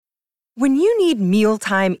When you need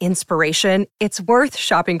mealtime inspiration, it's worth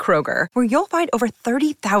shopping Kroger, where you'll find over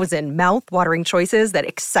 30,000 mouth-watering choices that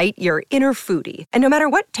excite your inner foodie. And no matter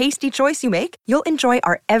what tasty choice you make, you'll enjoy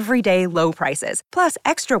our everyday low prices, plus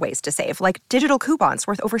extra ways to save, like digital coupons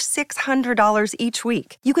worth over $600 each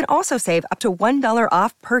week. You can also save up to $1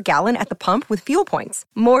 off per gallon at the pump with fuel points.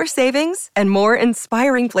 More savings and more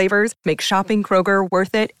inspiring flavors make shopping Kroger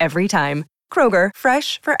worth it every time. Kroger,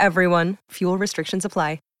 fresh for everyone. Fuel restrictions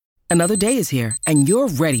apply. Another day is here, and you're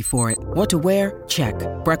ready for it. What to wear? Check.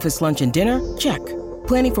 Breakfast, lunch, and dinner? Check.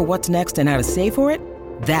 Planning for what's next and how to save for it?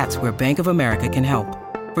 That's where Bank of America can help.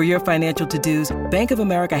 For your financial to-dos, Bank of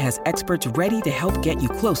America has experts ready to help get you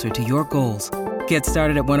closer to your goals. Get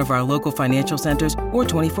started at one of our local financial centers or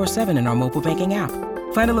 24/7 in our mobile banking app.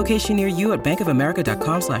 Find a location near you at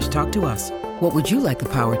bankofamerica.com/talktous. What would you like the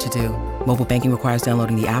power to do? Mobile banking requires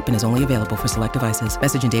downloading the app and is only available for select devices.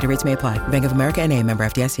 Message and data rates may apply. Bank of America N.A., member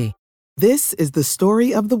FDIC. This is the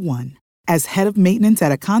story of the one. As head of maintenance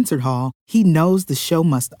at a concert hall, he knows the show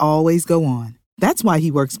must always go on. That's why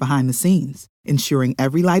he works behind the scenes, ensuring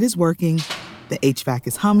every light is working, the HVAC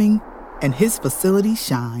is humming, and his facility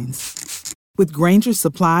shines. With Grainger's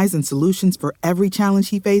supplies and solutions for every challenge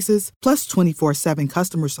he faces, plus 24/7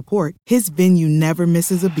 customer support, his venue never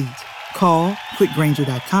misses a beat. Call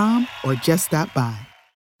quickgrainger.com or just stop by.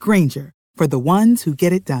 Grainger, for the ones who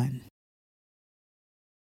get it done.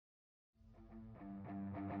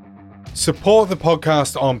 Support the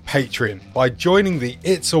podcast on Patreon by joining the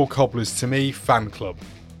It's All Cobblers to Me fan club.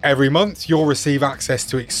 Every month, you'll receive access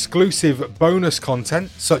to exclusive bonus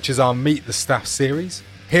content, such as our Meet the Staff series,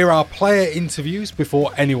 hear our player interviews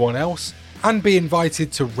before anyone else, and be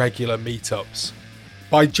invited to regular meetups.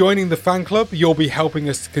 By joining the fan club, you'll be helping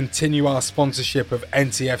us to continue our sponsorship of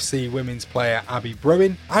NTFC women's player Abby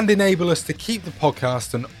Bruin and enable us to keep the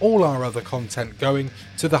podcast and all our other content going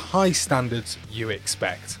to the high standards you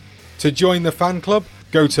expect. To join the fan club,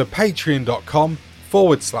 go to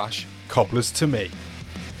patreon.com/cobblers to me.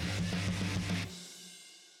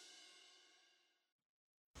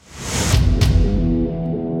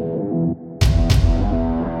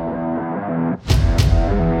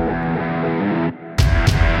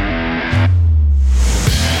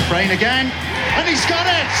 Brain again, and he's got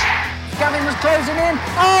it! Gavin was closing in.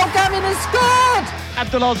 Oh, Gavin has scored!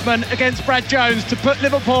 Abdul Osman against Brad Jones to put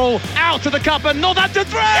Liverpool out of the cup, and Northampton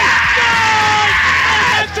 3!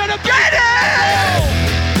 Yeah! Northampton get it!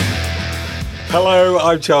 Hello,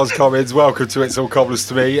 I'm Charles Commins. Welcome to It's All Cobblers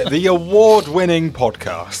to Me, the award-winning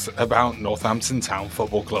podcast about Northampton Town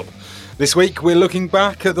Football Club. This week, we're looking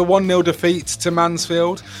back at the 1-0 defeat to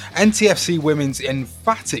Mansfield, NTFC Women's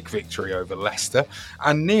emphatic victory over Leicester,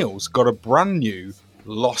 and Neil's got a brand new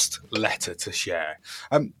lost letter to share.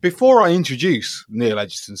 Before I introduce Neil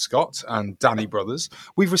Edgerton-Scott and Danny Brothers,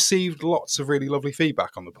 we've received lots of really lovely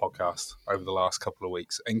feedback on the podcast over the last couple of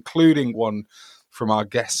weeks, including one from our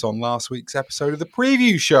guests on last week's episode of the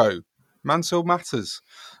preview show, Mansfield Matters.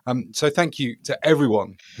 So thank you to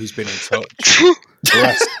everyone who's been in touch.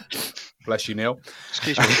 Bless you, Neil.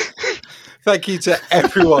 Excuse me. Thank you to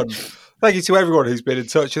everyone. Thank you to everyone who's been in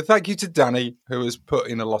touch. And thank you to Danny, who has put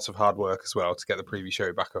in a lot of hard work as well to get the preview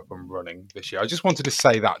show back up and running this year. I just wanted to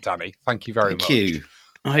say that, Danny. Thank you very much. Thank you.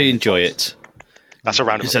 I enjoy it. That's a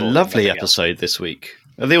round of applause. It's a lovely episode this week.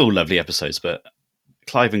 Well, they're all lovely episodes, but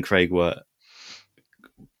Clive and Craig were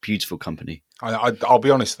beautiful company. I'll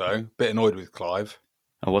be honest, though, a bit annoyed with Clive.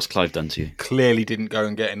 Oh, what's Clive done to you? Clearly didn't go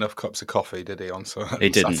and get enough cups of coffee, did he? He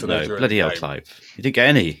didn't, no. Bloody hell, Clive. He didn't get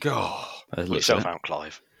any. God. Put yourself out,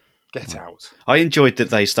 Clive. Get out. I enjoyed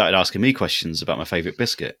that they started asking me questions about my favourite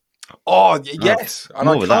biscuit. Oh, yes. And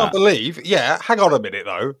I can't believe... Yeah, hang on a minute,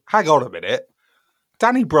 though. Hang on a minute.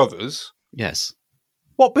 Danny Brothers. Yes.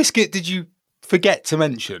 What biscuit did you forget to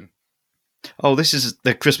mention? Oh, this is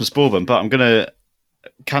the Christmas bourbon, but I'm going to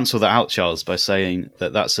cancel that out, Charles, by saying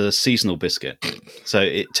that that's a seasonal biscuit. So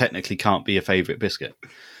it technically can't be a favourite biscuit.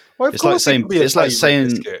 Well, of it's course like saying, it's like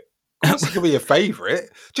saying... Biscuit. Of course it could be a favourite.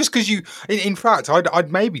 Just because you... In fact,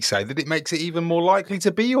 I'd maybe say that it makes it even more likely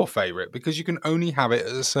to be your favourite because you can only have it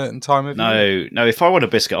at a certain time of year. No. If I want a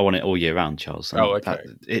biscuit, I want it all year round, Charles. Oh, okay.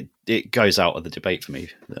 It goes out of the debate for me.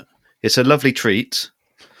 It's a lovely treat.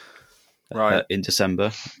 Right. In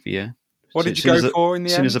December. Yeah. What did you go for in the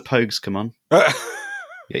end? As soon as the Pogues come on.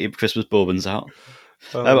 Get your Christmas bourbons out.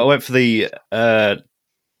 I went for the... what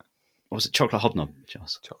was it? Chocolate Hobnob,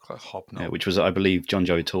 Charles. Chocolate Hobnob. Yeah, which was, I believe, John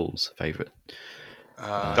Joey Tall's favourite.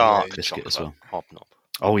 Dark biscuit chocolate as well. Hobnob.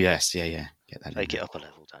 Oh, yes. Yeah. Get that. Take it up a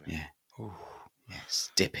level, Danny. Yeah. Ooh,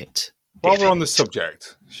 yes. Dip it. While we're on the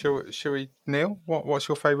subject, shall we, Neil? What's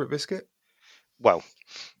your favourite biscuit? Well,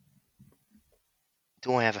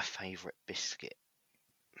 Do I have a favourite biscuit?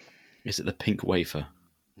 Is it the pink wafer?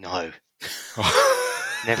 No.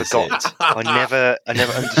 Never got it. I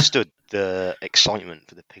never understood the excitement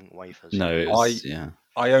for the pink wafers. No,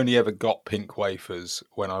 I only ever got pink wafers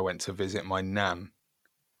when I went to visit my nan.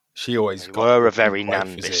 She always were a very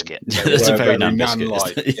nan biscuit. It's a very nan biscuit.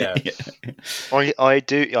 Like, yeah. I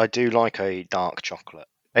do like a dark chocolate.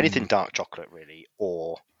 Anything dark chocolate, really,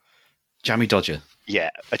 or Jammy Dodger. Yeah,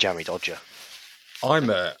 a Jammy Dodger. I'm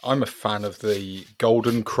a fan of the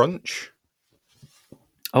Golden Crunch.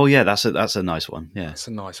 Oh yeah, that's a nice one. Yeah, it's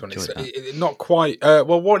a nice one. It's not quite.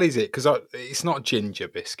 Well, what is it? Because it's not ginger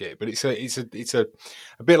biscuit, but it's a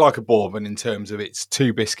bit like a bourbon in terms of it's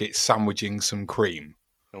 2 biscuits sandwiching some cream.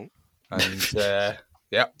 Oh. And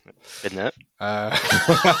yeah, been there.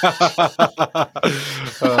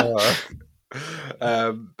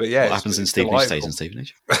 But yeah, what happens in Stevenage stays in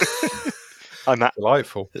Stevenage. I'm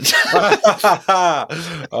delightful.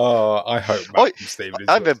 Oh, I hope Matt from Stevenage.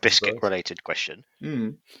 I have a biscuit-related question.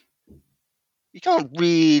 Mm. You can't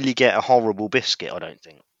really get a horrible biscuit, I don't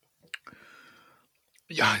think.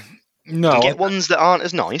 Yeah, no. You can get ones that aren't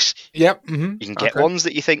as nice. Yep. Mm-hmm. You can get ones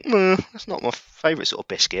that you think, that's not my favourite sort of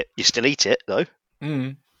biscuit. You still eat it, though.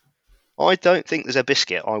 Mm. I don't think there's a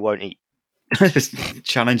biscuit I won't eat.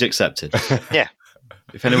 Challenge accepted. Yeah.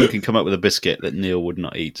 If anyone can come up with a biscuit that Neil would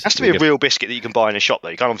not eat. It has to be a real biscuit that you can buy in a shop, though.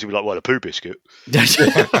 You can't obviously be like, well, a poo biscuit. Because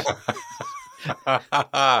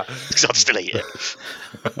I'd still eat it.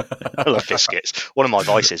 I love biscuits. One of my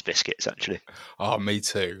vices, biscuits, actually. Oh, me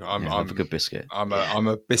too. I'm a good biscuit. I'm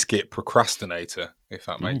a biscuit procrastinator, if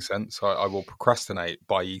that makes sense. I will procrastinate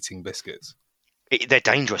by eating biscuits. They're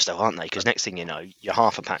dangerous, though, aren't they? Because next thing you know, you're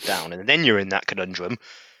half a pack down, and then you're in that conundrum.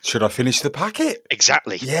 Should I finish the packet?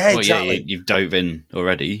 Exactly. Yeah, exactly. Yeah, you've dove in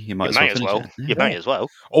already. You might as well. You may as well.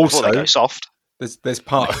 Also, they go soft. There's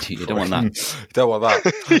part of... You don't want that. You don't want that.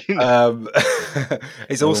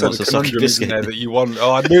 It's also the conundrum, isn't there, that you want...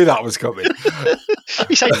 Oh, I knew that was coming.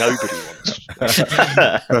 You say nobody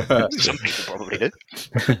wants. Some people probably do.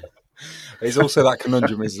 There's also that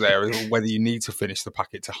conundrum, is there, whether you need to finish the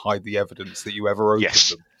packet to hide the evidence that you ever opened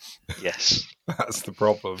them. Yes. That's the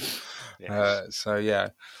problem. Yes. So, yeah.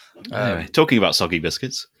 Anyway, talking about soggy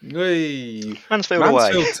biscuits. Mansfield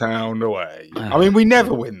away. Mansfield Town away. I mean, we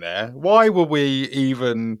never win there. Why were we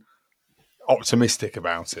even optimistic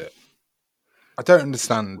about it? I don't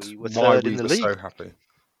understand why we were so happy.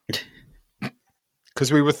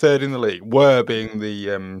 Because we were third in the league. Were being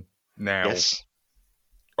the now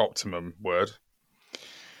optimum word.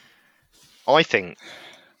 I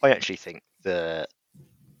actually think the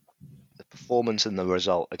performance and the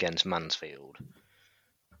result against Mansfield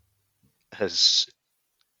has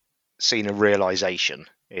seen a realisation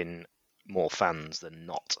in more fans than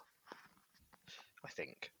not. I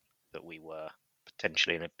think that we were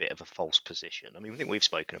potentially in a bit of a false position. I mean, I think we've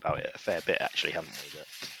spoken about it a fair bit, actually, haven't we? That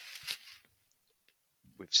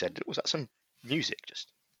we've said, was that some music just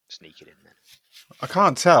sneaking in there? I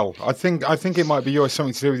can't tell. I think it might be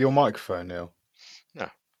something to do with your microphone, Neil. No.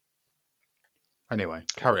 Anyway,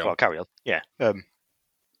 carry on. Well, carry on. Yeah.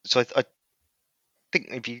 So I think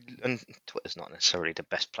and Twitter's not necessarily the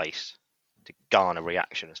best place to garner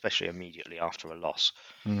reaction, especially immediately after a loss.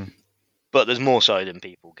 Mm. But there's more so than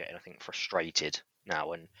people getting, I think, frustrated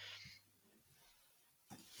now. And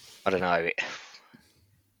I don't know.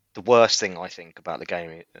 The worst thing I think about the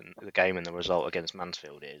game and the result against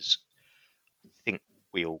Mansfield is, I think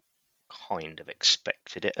we all kind of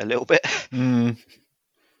expected it a little bit,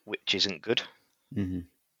 which isn't good. Mm-hmm.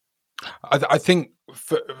 I think,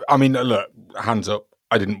 look, hands up,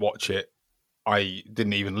 I didn't watch it. I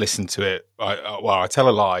didn't even listen to it. I tell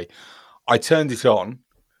a lie. I turned it on,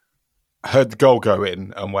 heard the goal go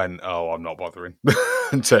in, and went, "Oh, I'm not bothering,"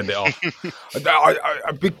 and turned it off.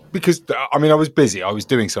 Because I was busy. I was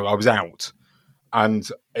doing something. I was out, and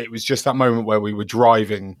it was just that moment where we were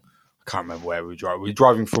driving. I can't remember where we were driving. We were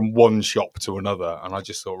driving from one shop to another, and I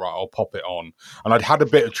just thought, right, I'll pop it on. And I'd had a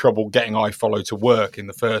bit of trouble getting iFollow to work in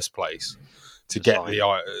the first place to get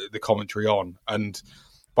the commentary on. And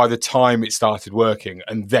by the time it started working,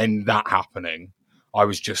 and then that happening, I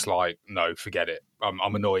was just like, no, forget it.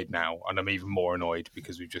 I'm annoyed now, and I'm even more annoyed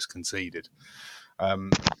because we've just conceded.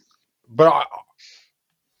 But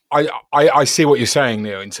I see what you're saying,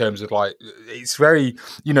 Neil, in terms of like, it's very,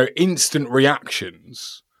 instant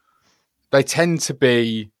reactions. They tend to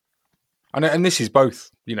be, and this is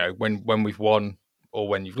both, when we've won or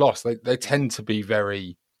when you've lost, they tend to be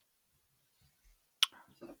very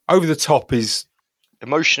over the top. Is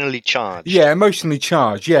emotionally charged. Yeah, emotionally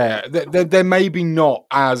charged. Yeah, they're maybe not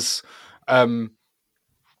as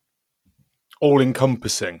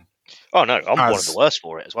all-encompassing. Oh no, I'm one of the worst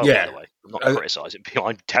for it as well. Yeah. By the way, I'm not criticising people.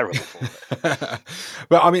 I'm terrible for it.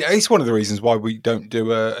 But I mean, it's one of the reasons why we don't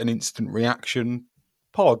do an instant reaction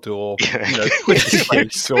pod or Twitter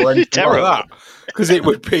space or anything like that, because it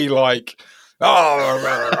would be like, shut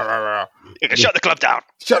the club down,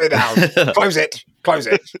 shut it down, close it.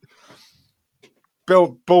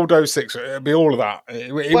 Bulldoze 6. It'd be all of that.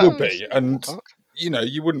 It would be, and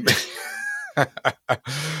you wouldn't be.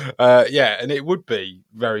 And it would be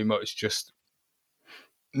very much just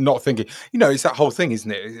not thinking. It's that whole thing,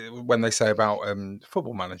 isn't it? When they say about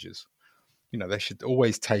football managers, they should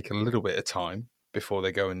always take a little bit of time before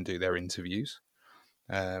they go and do their interviews.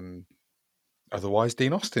 Otherwise,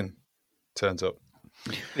 Dean Austin turns up.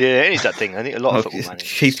 Yeah, it is that thing. I think a lot of football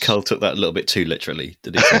managers. Keith Cole took that a little bit too literally,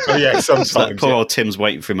 did he? Oh yeah, sometimes. Like poor old Tim's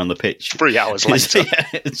waiting for him on the pitch 3 hours later.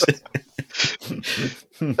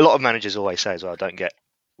 A lot of managers always say as well,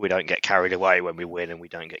 we don't get carried away when we win, and we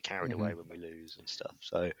don't get carried away when we lose and stuff.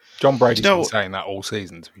 So John Brady's been saying that all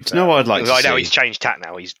season. To be fair. Do you know what I'd like to see? I know he's changed tack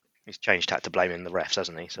now. He's changed tack to blaming the refs,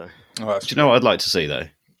 hasn't he? So do you know what I'd like to see though?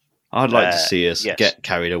 I'd like to see us get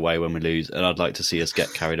carried away when we lose, and I'd like to see us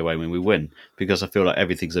get carried away when we win, because I feel like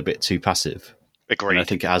everything's a bit too passive. Agreed. And I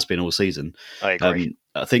think it has been all season. I agree.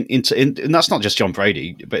 I think, and that's not just John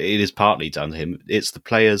Brady, but it is partly down to him. It's the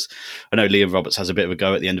players. I know Liam Roberts has a bit of a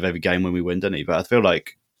go at the end of every game when we win, doesn't he? But I feel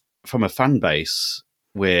like from a fan base,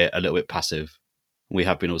 we're a little bit passive. We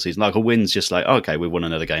have been all season. Like a win's just like, okay, we won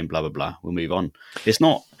another game, blah, blah, blah. We'll move on. It's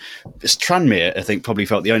Tranmere, I think, probably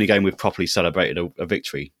felt the only game we've properly celebrated a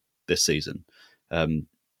victory this season. At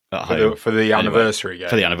home. For the anniversary game.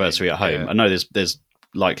 For the anniversary at home. Yeah. I know there's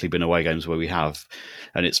likely been away games where we have,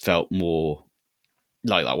 and it's felt more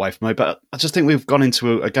like that way from home. But I just think we've gone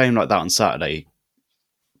into a game like that on Saturday.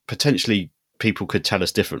 Potentially people could tell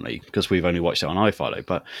us differently because we've only watched it on iFollow,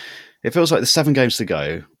 but it feels like there's 7 games to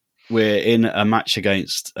go. We're in a match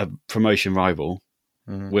against a promotion rival.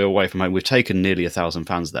 Mm-hmm. We're away from home. We've taken nearly 1,000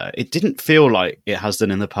 fans there. It didn't feel like it has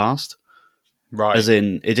done in the past. Right. As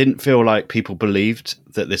in, it didn't feel like people believed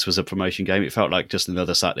that this was a promotion game. It felt like just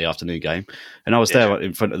another Saturday afternoon game. And I was there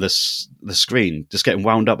in front of the screen, just getting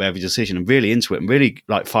wound up by every decision and really into it and really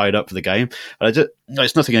like fired up for the game. And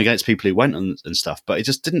it's nothing against people who went and stuff, but it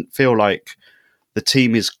just didn't feel like the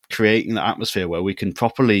team is creating the atmosphere where we can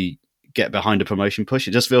properly get behind a promotion push.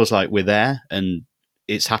 It just feels like we're there and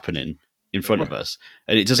it's happening in front of us.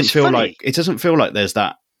 And it doesn't feel like there's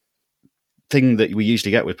that thing that we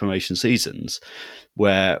usually get with promotion seasons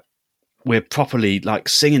where we're properly like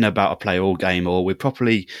singing about a play all game, or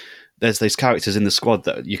there's those characters in the squad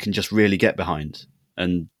that you can just really get behind,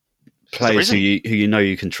 and players who you know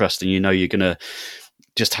you can trust, and you know you're gonna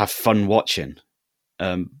just have fun watching.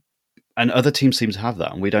 And other teams seem to have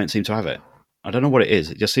that, and we don't seem to have it. I don't know what it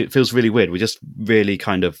is. It feels really weird. We're just really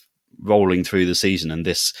kind of rolling through the season, and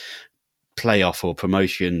this playoff or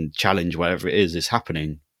promotion challenge, whatever it is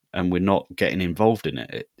happening, and we're not getting involved in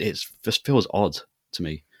it. It just feels odd to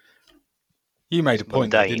me. You made a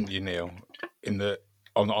point, there, didn't you, Neil,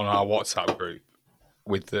 on our WhatsApp group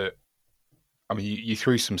with you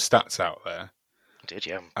threw some stats out there. I did,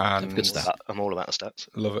 yeah. And good stat. I'm all about the stats.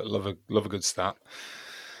 Love a good stat.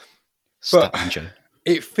 But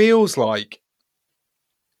it feels like,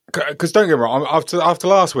 because don't get me wrong, after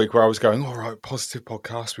last week where I was going, all right, positive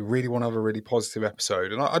podcast, we really want to have a really positive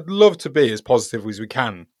episode, and I'd love to be as positive as we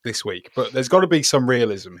can this week, but there's got to be some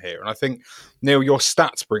realism here, and I think, Neil, your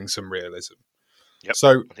stats bring some realism. Yep,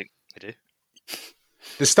 so I think they do.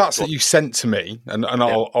 The stats that you sent to me, and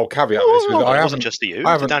I'll caveat this with, it wasn't just to you,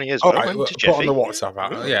 to Danny as well, to put on the WhatsApp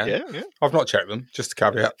out. Yeah. I've not checked them, just to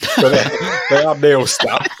caveat. But they are Neil's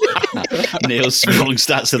stats. Neil's strong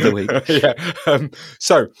stats of the week. Yeah.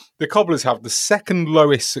 So the Cobblers have the second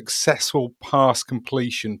lowest successful pass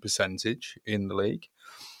completion percentage in the league.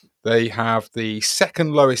 They have the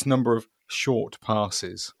second lowest number of short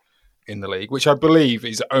passes in the league, which I believe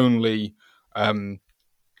is only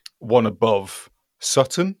one above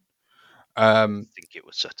Sutton. I think it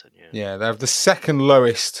was Sutton, yeah. Yeah, they have the second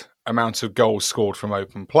lowest amount of goals scored from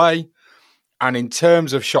open play. And in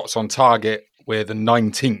terms of shots on target, we're the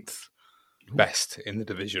 19th best in the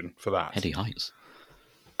division for that. Heady heights.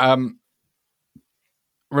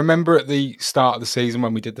 Remember at the start of the season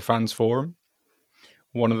when we did the fans forum,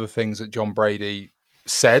 one of the things that John Brady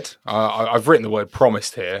said, I've written the word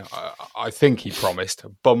promised here. I think he promised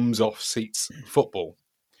bums off seats football.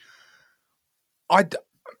 I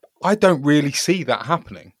don't really see that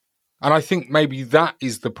happening. And I think maybe that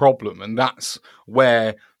is the problem, and that's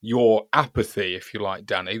where your apathy, if you like,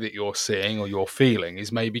 Danny, that you're seeing or you're feeling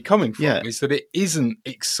is maybe coming from, is that it isn't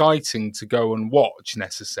exciting to go and watch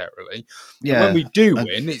necessarily. Yeah. And when we do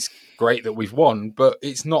win, it's great that we've won, but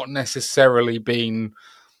it's not necessarily been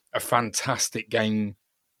a fantastic game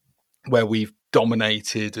where we've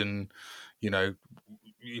dominated and,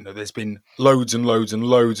 there's been loads and loads and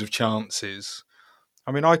loads of chances.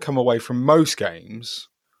 I mean, I come away from most games,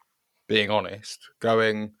 being honest,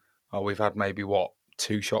 going, we've had maybe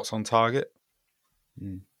 2 shots on target.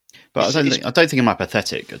 But I don't think I'm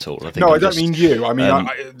apathetic at all. I don't mean you. I mean,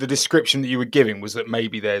 the description that you were giving was that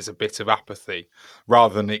maybe there's a bit of apathy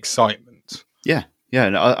rather than excitement. Yeah.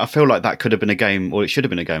 And I feel like that could have been a game, or it should have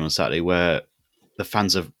been a game on Saturday where the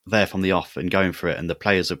fans are there from the off and going for it, and the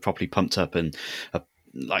players are properly pumped up and are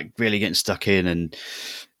like really getting stuck in and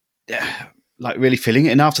like really feeling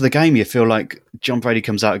it. And after the game, you feel like John Brady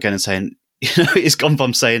comes out again and saying, it's gone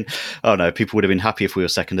from saying, oh no, people would have been happy if we were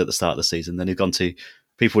second at the start of the season. Then he's gone to,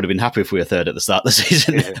 people would have been happy if we were third at the start of the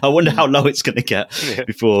season. Yeah. I wonder how low it's going to get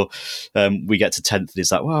before we get to 10th. And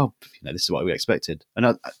it's like, well, this is what we expected.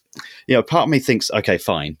 And part of me thinks, okay,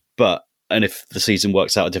 fine. And if the season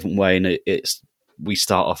works out a different way and we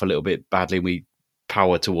start off a little bit badly and we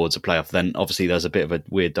power towards a playoff, then obviously there's a bit of a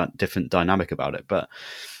weird, different dynamic about it. But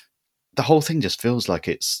the whole thing just feels like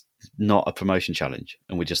it's not a promotion challenge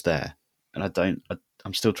and we're just there. And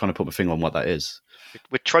I'm still trying to put my finger on what that is.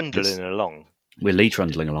 We're trundling along. We're Lee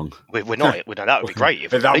trundling along. We're not. That would be great.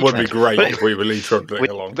 That would be great if we were Lee trundling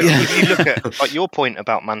along. But if you look at your point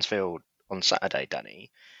about Mansfield on Saturday,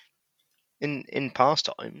 Danny, in past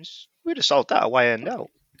times, we'd have sold that away and out.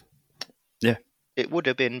 Yeah. It would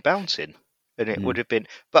have been bouncing. And it would have been...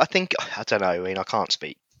 But I think... I don't know. I mean, I can't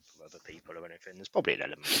speak for other people or anything. There's probably an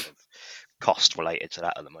element of cost related to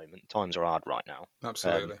that at the moment. Times are hard right now.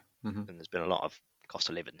 Absolutely. And there's been a lot of cost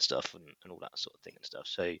of living stuff and all that sort of thing and stuff.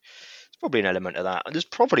 So it's probably an element of that. And there's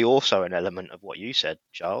probably also an element of what you said,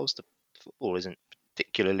 Charles. The football isn't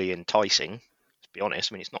particularly enticing, to be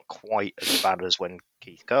honest. I mean, it's not quite as bad as when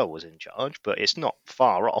Keith Curle was in charge, but it's not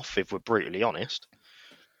far off if we're brutally honest.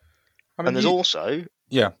 I mean, and there's also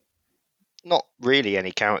not really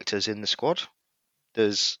any characters in the squad.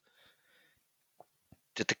 There's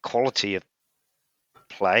the quality of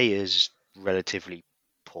play is relatively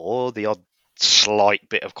poor. The odd slight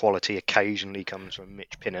bit of quality occasionally comes from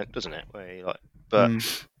Mitch Pinnock, doesn't it?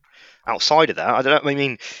 Outside of that, I don't know. I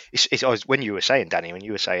mean, it's when you were saying, Danny, when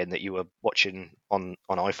you were saying that you were watching on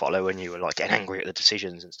iFollow and you were like getting angry at the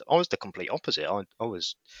decisions and stuff, I was the complete opposite. I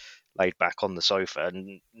was laid back on the sofa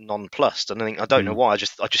and nonplussed, and I don't know why. I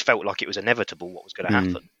just felt like it was inevitable what was going to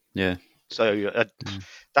happen. Yeah. So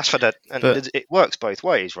that's for that, and it works both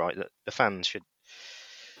ways, right? That the fans should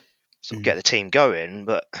sort of get the team going,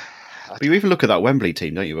 but you even look at that Wembley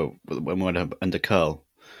team, don't you? When we went under Curle,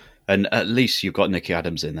 and at least you've got Nicky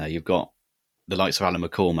Adams in there. You've got the likes of Alan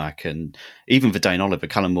McCormack and even Verdane Oliver,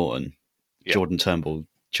 Callum Morton, Jordan Turnbull,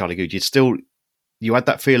 Charlie Goode. You had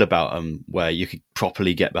that feel about them where you could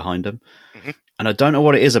properly get behind them. Mm-hmm. And I don't know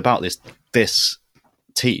what it is about this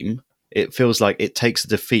team. It feels like it takes a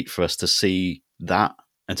defeat for us to see that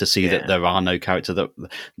and to see that there are no characters.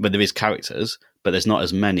 But there is characters, but there's not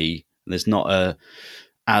as many. There's not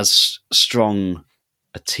as strong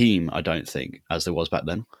a team, I don't think, as there was back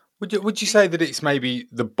then. Would you say that it's maybe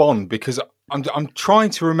the bond? Because I'm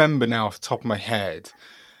trying to remember now off the top of my head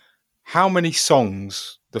how many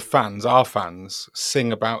songs our fans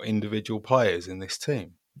sing about individual players in this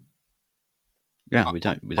team. Yeah, we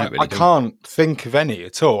don't really. I can't think of any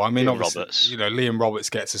at all. I mean, Liam obviously, Roberts. Liam Roberts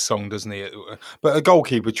gets a song, doesn't he? But a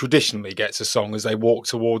goalkeeper traditionally gets a song as they walk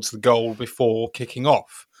towards the goal before kicking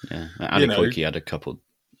off. Yeah, Ali Koiki had a couple.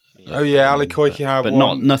 Oh yeah, Ali Koiki had but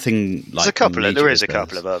one. nothing like. There is a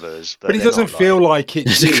couple of others, but it doesn't feel like it.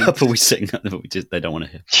 There's a couple we sing that they don't want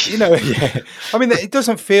to hear. I mean, it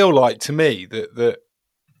doesn't feel like to me that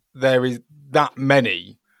there is that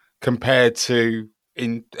many compared to,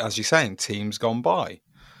 as you're saying, teams gone by.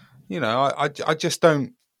 I just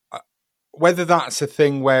don't. Whether that's a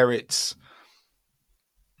thing where it's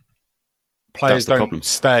players don't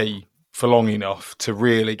stay for long enough to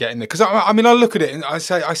really get in there. Because I mean, I look at it and I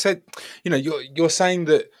said, you're saying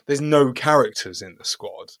that there's no characters in the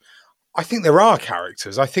squad. I think there are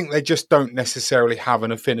characters. I think they just don't necessarily have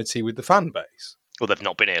an affinity with the fan base. Well, they've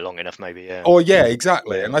not been here long enough, maybe. Yeah. Or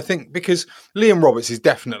exactly. And I think because Liam Roberts is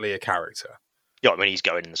definitely a character. Yeah, I mean, he's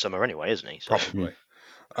going in the summer anyway, isn't he? So. Probably.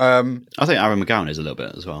 I think Aaron McGowan is a little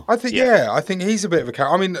bit as well. I think I think he's a bit of a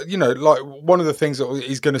character. I mean, like one of the things that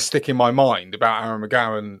is going to stick in my mind about Aaron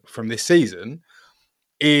McGowan from this season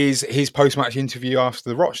is his post-match interview after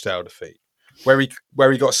the Rochdale defeat, where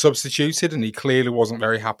he got substituted and he clearly wasn't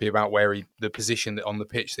very happy about the position on the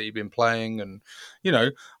pitch that he'd been playing. And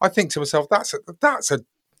I think to myself, that's a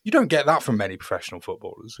you don't get that from many professional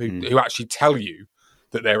footballers who actually tell you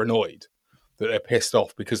that they're annoyed, that they're pissed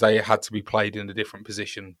off because they had to be played in a different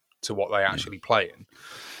position to what they actually play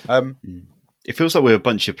in. It feels like we're a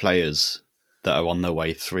bunch of players that are on their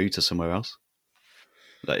way through to somewhere else.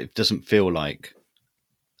 Like, it doesn't feel like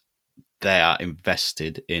they are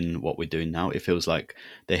invested in what we're doing now. It feels like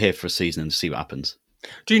they're here for a season and see what happens.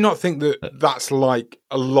 Do you not think that that's like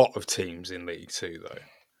a lot of teams in League Two, though?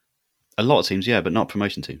 A lot of teams, yeah, but not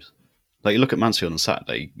promotion teams. Like, you look at Mansfield on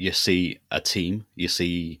Saturday, you see a team,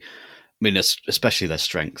 especially their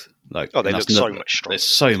strength. Like, they look so much stronger. They're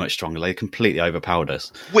so much stronger. They completely overpowered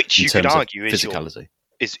us. Which you could argue is physicality.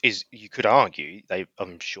 Is you could argue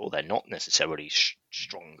I'm sure they're not necessarily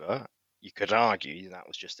stronger. You could argue that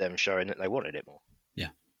was just them showing that they wanted it more. Yeah.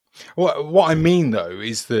 Well, what I mean though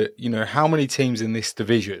is that how many teams in this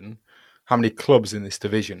division, how many clubs in this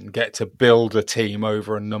division get to build a team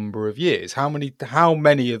over a number of years? How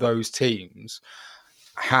many of those teams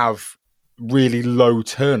have really low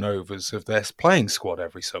turnovers of their playing squad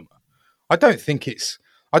every summer? I don't think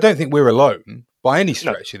we're alone by any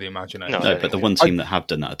stretch of the imagination. No, but the one team that have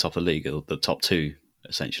done that at the top of the league, or the top two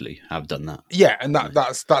essentially, have done that. Yeah, and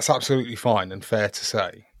that's absolutely fine and fair to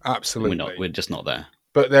say. Absolutely, we're just not there.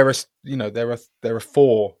 But there are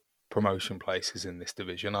 4 promotion places in this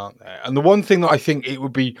division, aren't there? And the one thing that I think it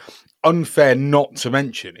would be unfair not to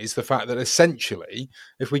mention is the fact that essentially,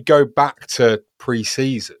 if we go back to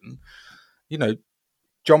pre-season,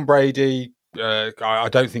 John Brady, I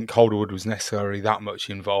don't think Calderwood was necessarily that much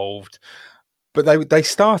involved, but they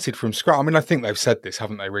started from scratch. I mean, I think they've said this,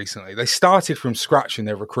 haven't they, recently? They started from scratch in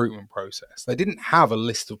their recruitment process. They didn't have a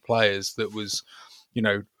list of players that was,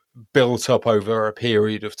 built up over a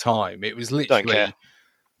period of time. It was literally... Don't care.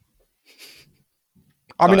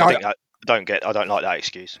 I mean, I don't like that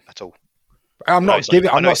excuse at all. I'm not saying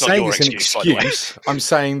it's an excuse. I'm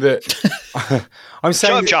saying that. I'm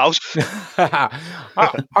saying Shut up, Charles.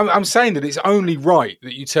 I'm saying that it's only right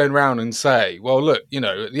that you turn around and say, well, look,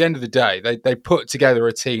 at the end of the day, they put together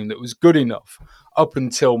a team that was good enough up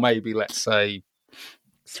until maybe, let's say,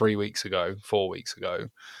 4 weeks ago,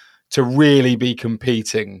 to really be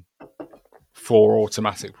competing for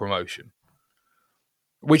automatic promotion,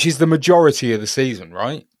 which is the majority of the season,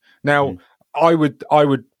 right? Now, I would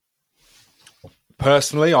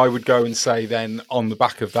personally, I would go and say then on the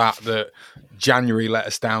back of that January let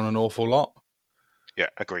us down an awful lot. Yeah,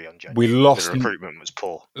 agree on January. We lost. The recruitment was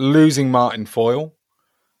poor. Losing Martin Foyle.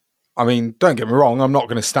 I mean, don't get me wrong, I'm not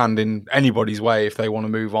going to stand in anybody's way if they want to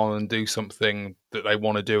move on and do something that they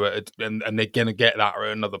want to do and they're going to get that at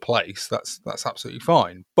another place. That's absolutely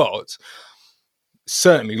fine. But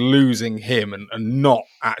certainly losing him and not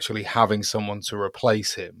actually having someone to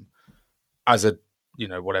replace him as a,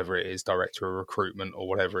 whatever it is, director of recruitment or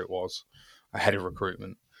whatever it was, a head of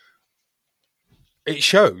recruitment, it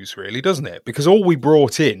shows really, doesn't it? Because all we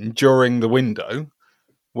brought in during the window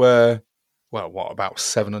were, about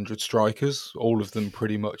 700 strikers, all of them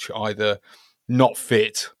pretty much either not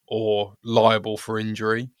fit or liable for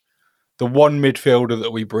injury. The one midfielder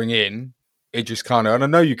that we bring in, it just kind of, and I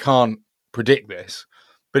know you can't predict this,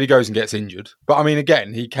 but he goes and gets injured. But I mean,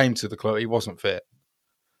 again, he came to the club, he wasn't fit.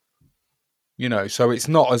 So it's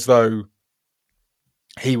not as though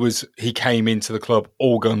he came into the club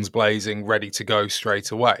all guns blazing, ready to go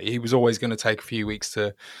straight away. He was always going to take a few weeks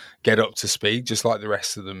to get up to speed, just like the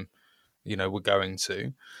rest of them, were going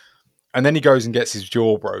to. And then he goes and gets his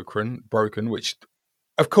jaw broken, which,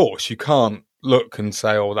 of course, you can't look and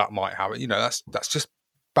say, oh, that might happen. That's just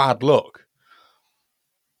bad luck.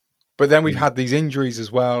 But then we've had these injuries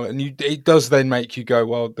as well, and it does then make you go,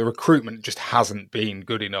 well, the recruitment just hasn't been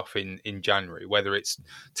good enough in January, whether it's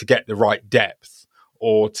to get the right depth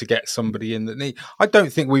or to get somebody in that need. I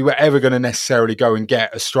don't think we were ever going to necessarily go and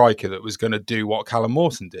get a striker that was going to do what Callum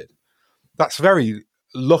Morton did. That's very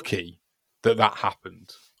lucky that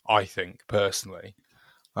happened, I think, personally.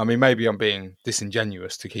 I mean, maybe I'm being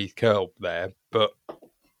disingenuous to Keith Curl there, but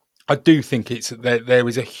I do think there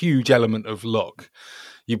is a huge element of luck.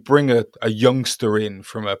 You bring a youngster in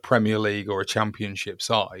from a Premier League or a Championship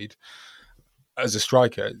side as a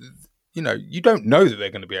striker, you don't know that they're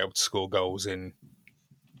going to be able to score goals in,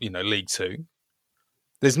 League Two.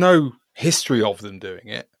 There's no history of them doing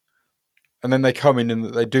it. And then they come in and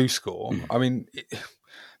they do score. I mean,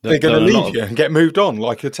 they're going to leave you and get moved on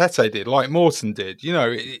like Atete did, like Morton did,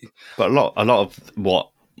 But a lot of what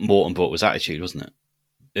Morton brought was attitude, wasn't it?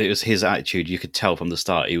 It was his attitude. You could tell from the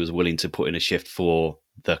start he was willing to put in a shift for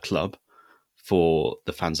the club for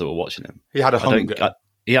the fans that were watching him. He had a hunger.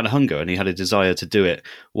 He had a hunger, and he had a desire to do it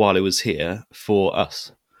while he was here for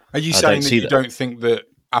us. Are you saying that you don't think that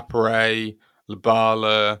Appere,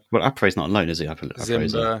 Labala... Well, Appare's not on loan, is he?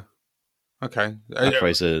 Zimba... Okay.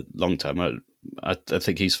 Appare's a long-term. I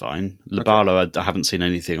think he's fine. Labala, okay. I haven't seen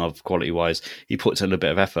anything of quality-wise. He puts in a little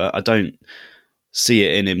bit of effort. I don't see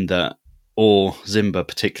it in him that, or Zimba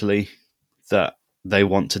particularly, that they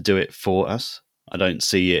want to do it for us. I don't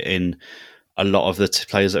see it in a lot of the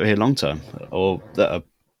players that are here long-term, or that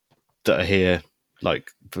are here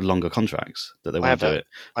like for longer contracts, that they want to do it.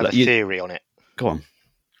 I have a theory on it. Go on.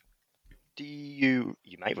 You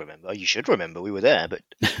may remember, you should remember, we were there, but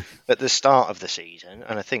at the start of the season,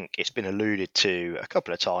 and I think it's been alluded to a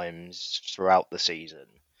couple of times throughout the season,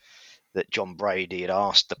 that John Brady had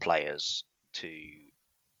asked the players to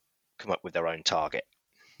come up with their own target.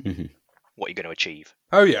 Mm-hmm. What are you going to achieve?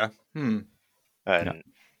 Oh, yeah. And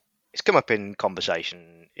it's come up in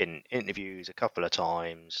conversation, in interviews a couple of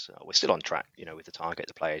times. We're still on track, with the target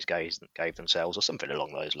the players gave themselves, or something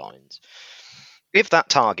along those lines. If that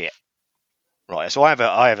target, right, so I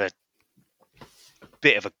have a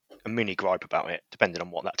bit of a mini gripe about it, depending on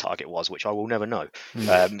what that target was, which I will never know.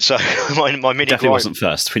 So my mini definitely gripe wasn't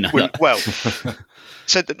first. We know that. Well,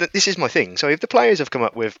 so this is my thing. So if the players have come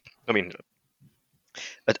up with,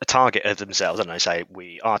 a target of themselves, I don't know, say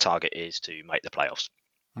our target is to make the playoffs.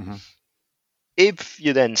 Mm-hmm. If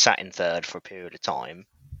you then sat in third for a period of time,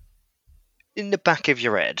 in the back of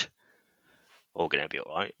your head, we're going to be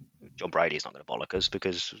all right. John Brady's not going to bollock us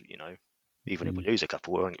because, even if we lose a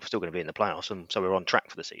couple, we're still going to be in the playoffs, and so we're on track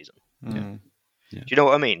for the season. Mm. Yeah. Do you know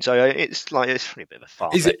what I mean? So it's really a bit of a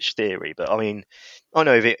far-fetched theory, but I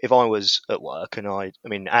know if I was at work and I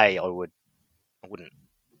wouldn't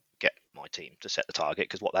get my team to set the target,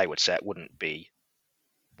 because what they would set wouldn't be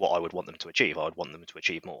what I would want them to achieve. I would want them to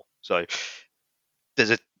achieve more. So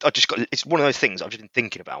it's one of those things I've just been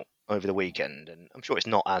thinking about over the weekend, and I'm sure it's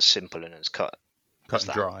not as simple and as cut and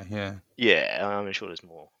dry. Yeah. Yeah, I'm sure there's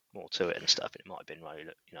more to it and stuff. It might have been like,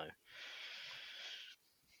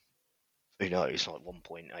 who knows, like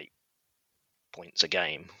 1.8 points a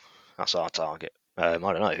game. That's our target. I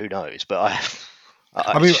don't know. Who knows? But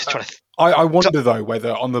I wonder though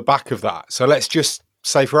whether on the back of that. So let's just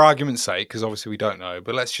say, for argument's sake, because obviously we don't know,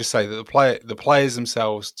 but let's just say that the players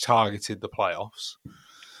themselves targeted the playoffs.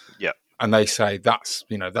 Yeah, and they say that's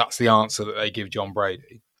the answer that they give John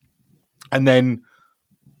Brady, and then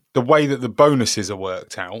the way that the bonuses are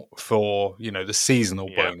worked out for the seasonal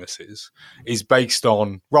bonuses is based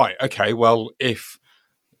on, right, okay, well, if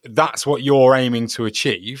that's what you're aiming to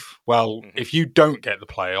achieve, well, if you don't get the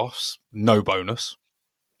playoffs, no bonus,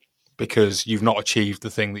 because you've not achieved the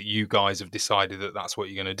thing that you guys have decided that that's what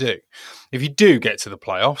you're going to do. If you do get to the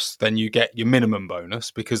playoffs, then you get your minimum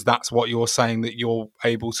bonus, because that's what you're saying that you're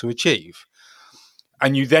able to achieve.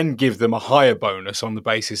 And you then give them a higher bonus on the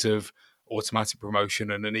basis of automatic promotion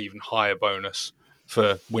and an even higher bonus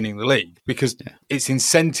for winning the league, because it's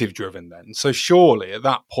incentive driven then. So surely at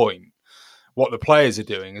that point, what the players are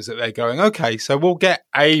doing is that they're going, okay, so we'll get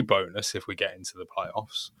a bonus if we get into the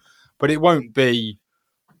playoffs, but it won't be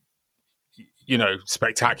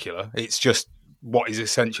spectacular. It's just what is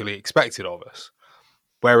essentially expected of us.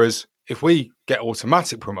 Whereas if we get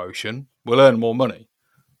automatic promotion, we'll earn more money.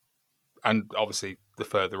 And obviously, the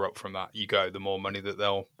further up from that you go, the more money that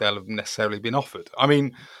they'll have necessarily been offered.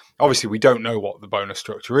 Obviously, we don't know what the bonus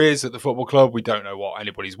structure is at the football club. We don't know what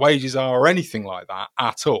anybody's wages are or anything like that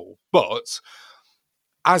at all. But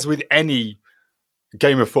as with any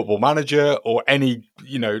game of Football Manager or any,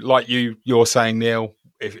 like you're saying, Neil,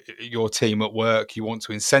 if your team at work, you want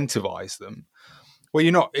to incentivize them. Well,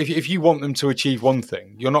 you're not. If you want them to achieve one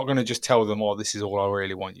thing, you're not going to just tell them, "Oh, this is all I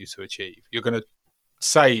really want you to achieve." You're going to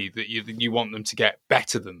say that you want them to get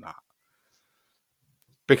better than that,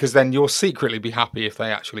 because then you'll secretly be happy if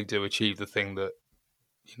they actually do achieve the thing that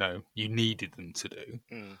you needed them to do.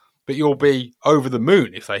 But you'll be over the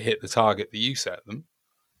moon if they hit the target that you set them.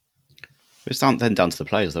 It's then down to the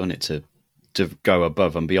players, though, isn't it, to go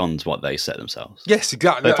above and beyond what they set themselves. Yes,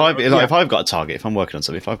 exactly. If I've got a target, if I'm working on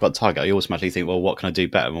something, if I've got a target, I automatically think, well, what can I do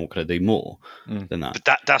better and what can I do more than that?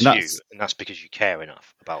 But that's you, and that's because you care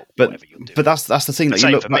enough about whatever you're doing. But that's the thing that you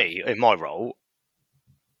look for me, in my role,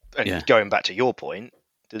 and going back to your point,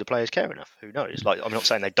 do the players care enough? Who knows? Like, I'm not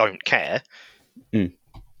saying they don't care.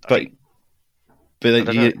 But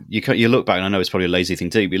you look back, and I know it's probably a lazy thing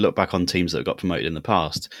to do, but you look back on teams that have got promoted in the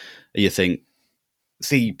past, and you think,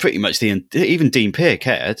 see, pretty much even Dean Peer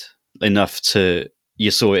cared enough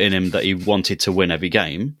you saw it in him that he wanted to win every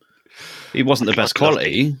game. He wasn't the best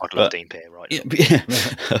quality. I'd love Dean Pear right now.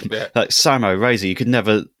 Yeah. Like Samo, Razor, you could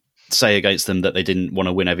never say against them that they didn't want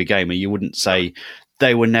to win every game, and you wouldn't say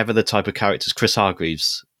they were never the type of characters. Chris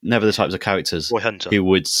Hargreaves, never the types of characters who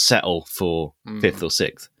would settle for 5th or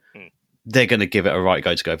 6th. They're going to give it a right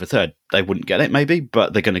go to go for 3rd. They wouldn't get it, maybe,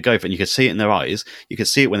 but they're going to go for it. And you can see it in their eyes. You can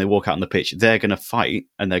see it when they walk out on the pitch. They're going to fight,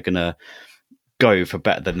 and they're going to go for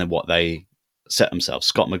better than what they set themselves.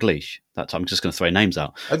 Scott McLeish. That time, I'm just going to throw names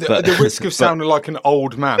out. At the risk of sounding like an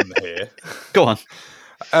old man here. Go on.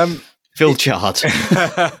 Phil Chard.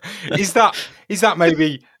 Is that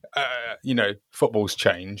maybe, football's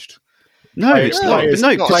changed? No,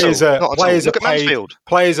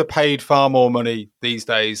 players are paid far more money these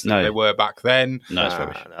days than they were back then. No, that's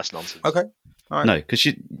rubbish. That's nonsense. Okay. All right. No, because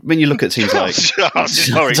when you look at teams like...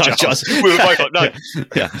 Sorry, Charles. We were both like, no.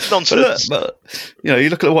 Yeah. Nonsense. But you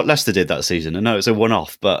look at what Leicester did that season. I know it's a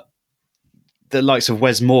one-off, but the likes of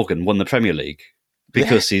Wes Morgan won the Premier League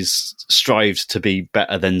because he's strived to be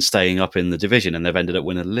better than staying up in the division, and they've ended up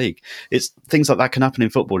winning the league. It's things like that can happen in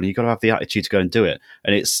football, and you've got to have the attitude to go and do it.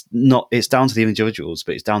 And it's down to the individuals,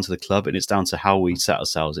 but it's down to the club, and it's down to how we set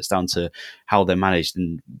ourselves. It's down to how they're managed.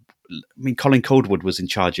 And I mean, Colin Coldwood was in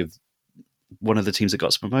charge of one of the teams that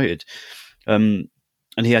got promoted, and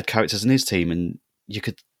he had characters in his team, and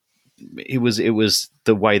it was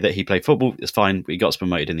the way that he played football. It's fine. We got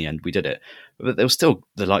promoted in the end. We did it. But there was still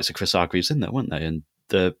the likes of Chris Hargreaves in there, weren't they? And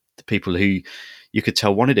the people who you could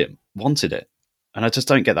tell wanted it. And I just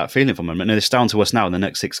don't get that feeling from them. And it's down to us now in the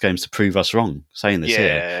next 6 games to prove us wrong, saying this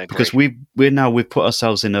here. Because we've put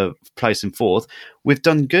ourselves in a place in 4th. We've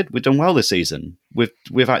done good. We've done well this season.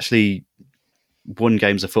 We've actually won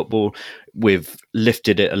games of football. We've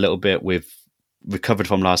lifted it a little bit. We've recovered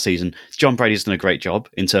from last season. John Brady's done a great job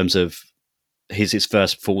in terms of his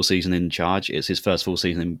first full season in charge. It's his first full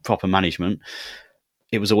season in proper management.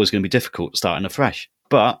 It was always going to be difficult starting afresh,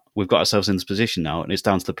 but we've got ourselves in this position now, and it's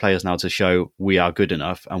down to the players now to show we are good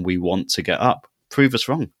enough and we want to get up. Prove us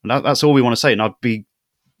wrong. And that's all we want to say. And I'd be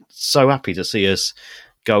so happy to see us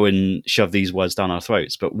go and shove these words down our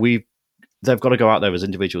throats. But they've got to go out there as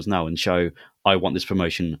individuals now and show, I want this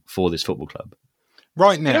promotion for this football club.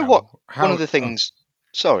 Right now. You know what? One of the things...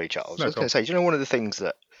 Sorry, Charles. I was going to say, do you know one of the things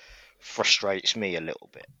that frustrates me a little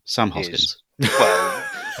bit? Sam Hoskins. Well,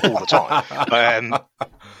 all the time.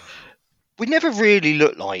 We never really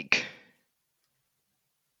look like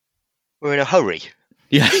we're in a hurry.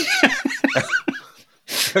 Yeah.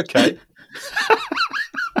 Okay.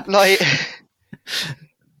 But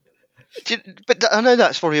I know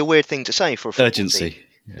that's probably a weird thing to say for a football urgency. Team.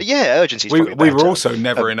 Yeah, urgency. We were also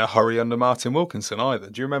never in a hurry under Martin Wilkinson either.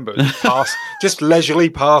 Do you remember? Just leisurely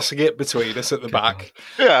passing it between us at the back.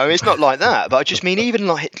 Yeah, I mean, it's not like that. But I just mean even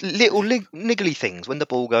like little niggly things when the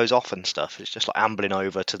ball goes off and stuff. It's just like ambling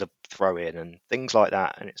over to the throw-in and things like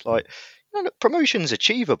that. And it's like, look, promotion's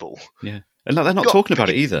achievable. Yeah. And they're not talking about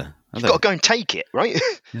it either. You've got to go and take it, right?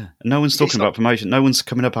 Yeah. No one's talking about promotion. No one's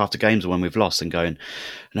coming up after games when we've lost and going,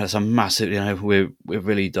 it's a massive, we're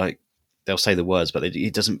really like, they'll say the words, but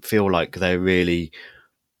it doesn't feel like they're really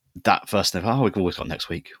that first. We've always got next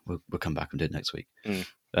week. We'll come back and do it next week.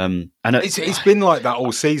 And it's been like that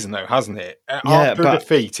all season, though, hasn't it? After a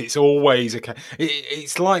defeat, it's always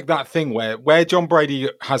it's like that thing where John Brady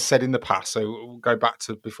has said in the past. So we'll go back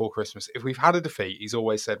to before Christmas. If we've had a defeat, he's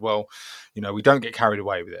always said, "Well, we don't get carried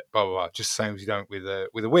away with it." Blah blah blah. Just the same as you don't with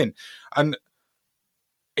a win. And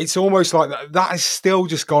it's almost like that has still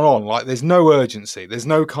just gone on. Like there's no urgency. There's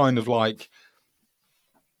no kind of like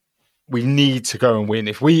we need to go and win.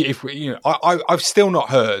 If we I've still not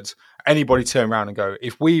heard anybody turn around and go,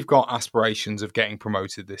 if we've got aspirations of getting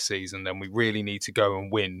promoted this season, then we really need to go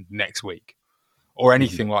and win next week or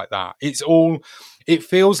anything like that. It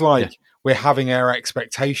feels like we're having our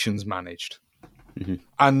expectations managed. Mm-hmm.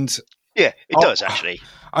 And yeah, it does actually.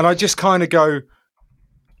 And I just kind of go,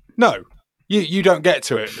 no, you don't get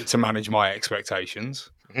to manage my expectations.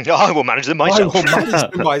 I will manage them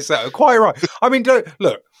myself. Quite right. I mean,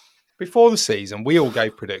 look, before the season, we all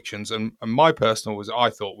gave predictions, and my personal was I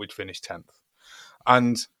thought we'd finish 10th.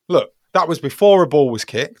 And look, that was before a ball was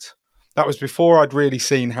kicked. That was before I'd really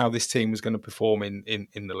seen how this team was going to perform in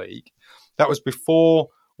the league. That was before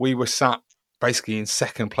we were sat basically in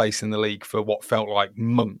second place in the league for what felt like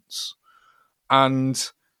months.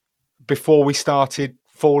 And before we started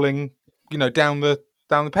falling, down the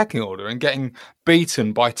pecking order and getting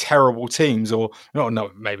beaten by terrible teams, or no,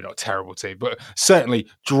 maybe not terrible teams, but certainly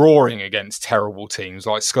drawing against terrible teams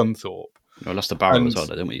like Scunthorpe. I lost to Barrow as well,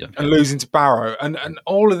 didn't we? And losing to Barrow and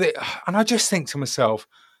all of it. And I just think to myself,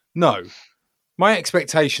 no, my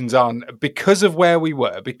expectations aren't, because of where we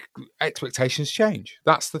were, expectations change.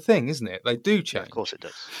 That's the thing, isn't it? They do change. Of course it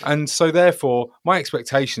does. And so therefore, my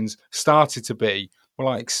expectations started to be, well,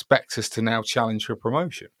 I expect us to now challenge for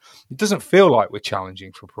promotion. It doesn't feel like we're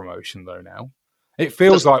challenging for promotion, though, now. It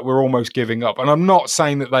feels like we're almost giving up. And I'm not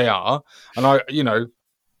saying that they are. And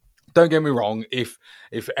don't get me wrong, if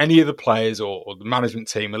any of the players or the management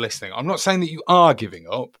team are listening, I'm not saying that you are giving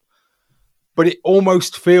up. But it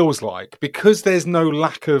almost feels like, because there's no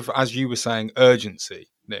lack of, as you were saying, urgency,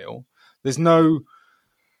 Neil, there's no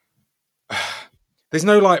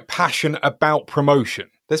like passion about promotion.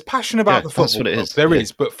 There's passion about the football club. There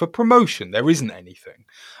is, but for promotion, there isn't anything.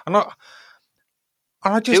 And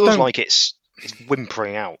I just feels don't... like it's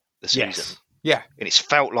whimpering out the season. Yes. Yeah. And it's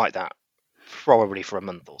felt like that probably for a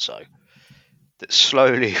month or so. That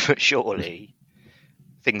slowly but surely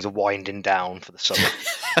things are winding down for the summer.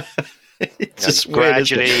 It's just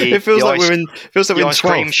gradually. Weird, it feels like we're in. Feels like we're in ice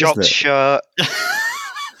cream 12th, shops, shirt,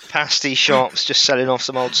 pasty shops, just selling off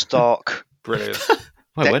some old stock. Brilliant.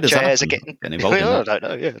 Where does chairs that are getting involved in that? I don't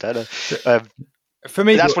know. Yeah, I don't know. For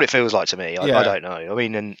me, that's what it feels like to me. I don't know. I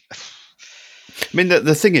mean,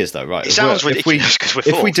 the thing is, though, right? It sounds ridiculous because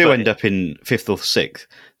if we do end up in 5th or 6th,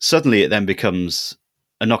 suddenly it then becomes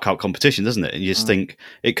a knockout competition, doesn't it? And you just think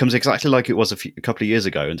it comes exactly like it was a couple of years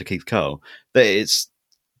ago under Keith Curle.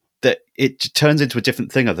 That it turns into a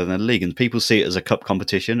different thing other than a league, and people see it as a cup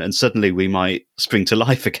competition, and suddenly we might spring to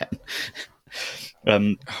life again.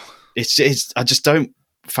 I just don't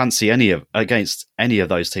fancy against any of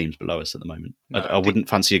those teams below us at the moment. No, I wouldn't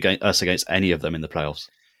fancy us against any of them in the playoffs,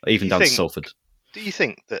 even down to Salford. Do you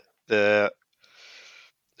think that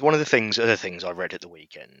one of the other things I read at the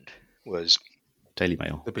weekend was Daily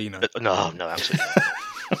Mail? The Beano. No, absolutely not.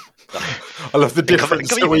 I love the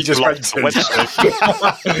difference that we just went to.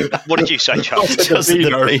 What did you say, Charles? The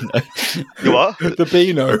Beano. You are? The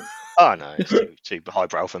Beano. Oh, no, it's too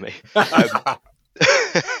highbrow for me.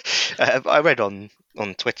 I read on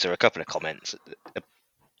Twitter a couple of comments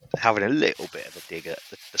having a little bit of a dig at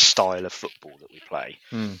the style of football that we play.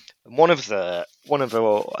 And one of our,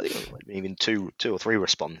 I think even two or three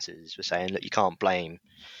responses were saying that you can't blame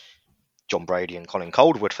John Brady and Colin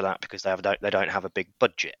Coldwood for that because they don't have a big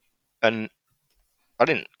budget. And I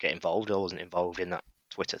didn't get involved. I wasn't involved in that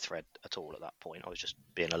Twitter thread at all at that point. I was just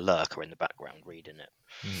being a lurker in the background reading it.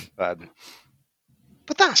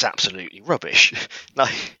 But that's absolutely rubbish.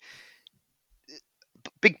 Like,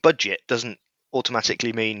 big budget doesn't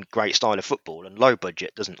automatically mean great style of football, and low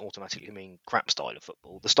budget doesn't automatically mean crap style of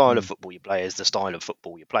football. The style of football you play is the style of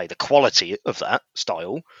football you play. The quality of that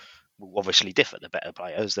style will obviously differ. The better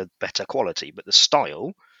players, the better quality, but the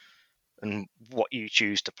style and what you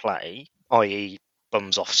choose to play, i.e.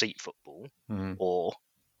 bums off seat football or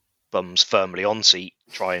bums firmly on seat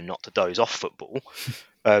trying not to doze off football,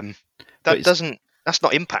 that's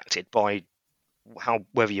not impacted by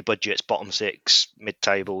whether your budget's bottom 6,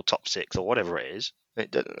 mid-table, top 6 or whatever it is.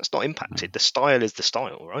 That's not impacted. The style is the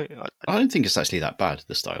style, right? I don't think it's actually that bad,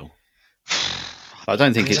 the style. I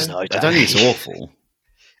don't think it's awful.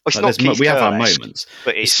 It's not we have our moments,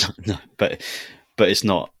 but it's it's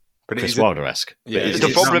not Chris Wilder-esque. Yeah,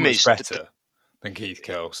 the problem is better than Keith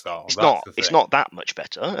Curle's style. It's not that much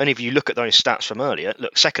better. And if you look at those stats from earlier,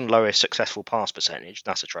 look, second lowest successful pass percentage,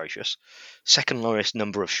 that's atrocious. Second lowest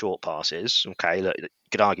number of short passes. Okay, look, you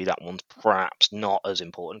could argue that one's perhaps not as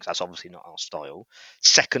important because that's obviously not our style.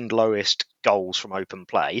 Second lowest goals from open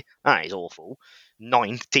play, that is awful.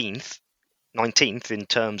 19th in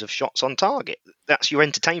terms of shots on target. That's your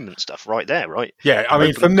entertainment stuff right there, right? Yeah, I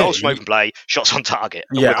mean, for me, goals from open play, shots on target.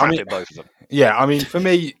 Yeah, I mean, both of them. Yeah, I mean, for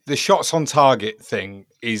me, the shots on target thing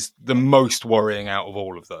is the most worrying out of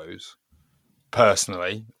all of those.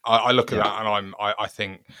 Personally, I look at that and I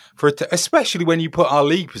think especially when you put our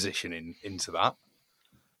league position into that.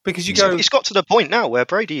 Because it's got to the point now where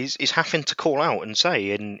Brady is having to call out and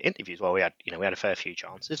say in interviews, well, we had a fair few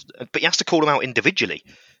chances, but he has to call them out individually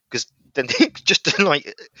because then just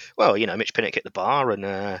like, well, Mitch Pinnock hit the bar and.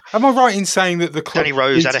 Am I right in saying that the club? Danny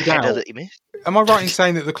Rose had a header that he missed. Am I right in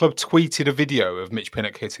saying that the club tweeted a video of Mitch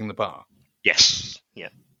Pinnock hitting the bar? Yes. Yeah.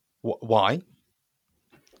 Why?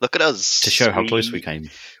 Look at us to show how close we came.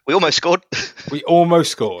 We almost scored. We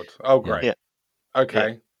almost scored. Oh, great. Yeah. Okay.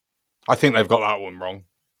 Yeah. I think they've got that one wrong.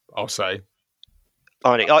 I'll say.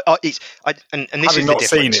 And this Having is not the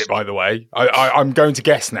seen it, by the way, I'm going to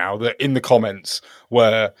guess now that in the comments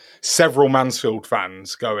were several Mansfield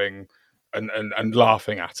fans going and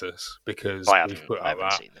laughing at us because we've put out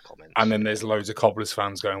that. Seen the comments. And then there's loads of Cobblers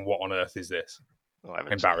fans going, "What on earth is this?"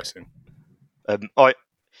 Embarrassing.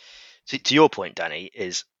 To your point, Danny,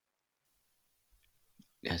 is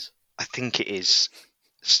yes. I think it is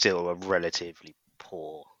still a relatively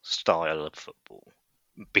poor style of football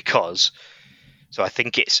so I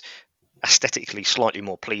think it's aesthetically slightly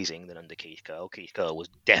more pleasing than under Keith Curle. Keith Curle was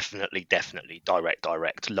definitely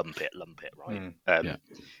direct, lump it, right?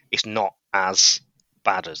 It's not as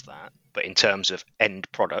bad as that, but in terms of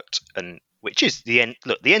end product, and which is the end.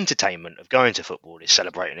 Look, the entertainment of going to football is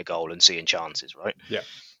celebrating a goal and seeing chances, right? Yeah,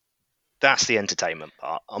 that's the entertainment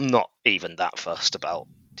part. I'm not even that fussed about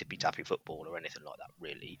tippy-tappy football or anything like that,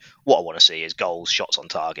 really. What I want to see is goals, shots on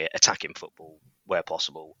target, attacking football where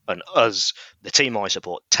possible, and us, the team I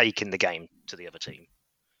support, taking the game to the other team.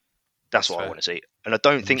 That's what I want to see. And I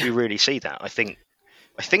don't think we really see that. I think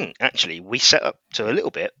actually we set up to a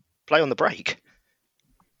little bit play on the break.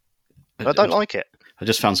 And I don't like it. I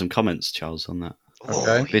just found some comments, Charles, on that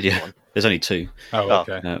video. There's only 2. Oh,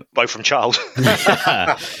 okay. Both from Charles.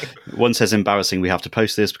 One says embarrassing, we have to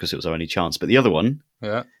post this because it was our only chance. But the other one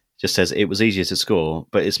just says it was easier to score,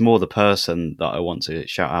 but it's more the person that I want to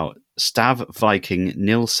shout out. Stav Viking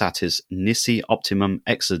Nil Satis Nissi Optimum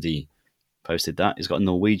Exodi posted that. He's got a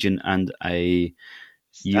Norwegian and a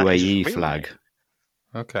UAE flag.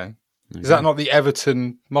 Okay. Is that not the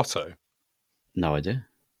Everton motto? No idea.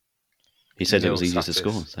 He said it was easier to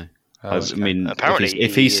score. So I mean, apparently,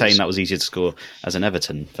 if he's saying that was easier to score as an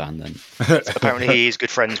Everton fan, then apparently he is good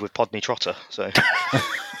friends with Podney Trotter. So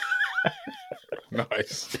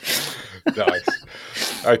nice.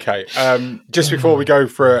 Okay. Just before we go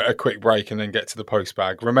for a quick break and then get to the post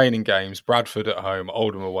bag, remaining games: Bradford at home,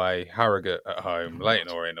 Oldham away, Harrogate at home, Leyton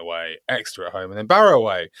Orient away, Exeter at home, and then Barrow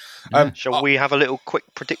away. Shall we have a little quick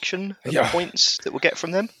prediction of the points that we'll get from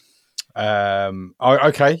them?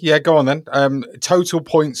 Okay, yeah, go on then. Total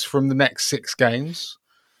points from the next 6 games.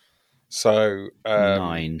 So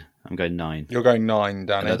 9. I'm going 9. You're going 9,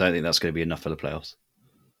 Danny. And I don't think that's going to be enough for the playoffs.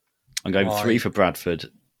 I'm going 3 for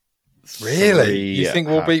Bradford. Really? You think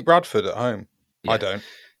we'll beat Bradford at home? Yeah. I don't.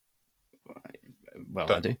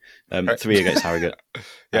 Well, I do. 3 against Harrogate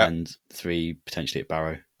and 3 potentially at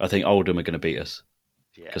Barrow. I think Oldham are going to beat us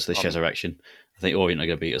because of the Shez erection. I think Orient are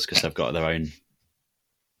going to beat us because they've got their own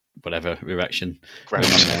whatever erection going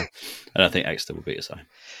on there. And I think Exeter will beat us.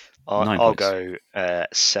 I'll go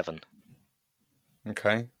 7.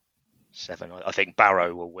 Okay. 7. I think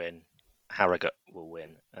Barrow will win, Harrogate will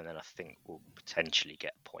win, and then I think we'll potentially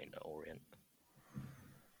get a point at Orient.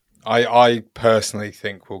 I personally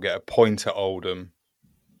think we'll get a point at Oldham,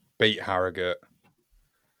 beat Harrogate,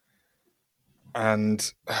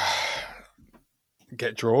 and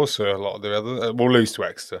get draws for a lot of the other. We'll lose to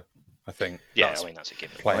Exeter, I think. Yeah, I mean that's a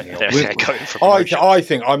given. I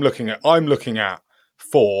think I'm looking at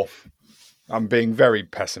 4. I'm being very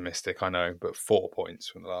pessimistic, I know, but 4 points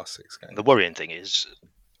from the last 6 games. The worrying thing is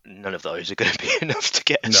none of those are going to be enough to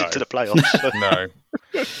get us into the playoffs. So. No.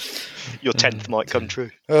 Your 10th might come true.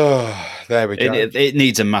 Oh, there we go. It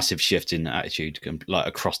needs a massive shift in attitude, like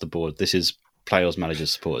across the board. This is players,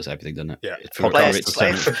 managers, supporters, everything, doesn't it? Yeah.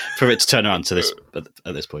 For it to turn around to this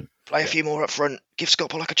at this point. Play a few more up front. Give Scott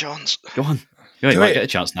Pollock a chance. Go on. You might get a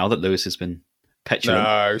chance now that Lewis has been petulant.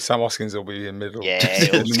 No, Sam Hoskins will be in the middle. Yeah,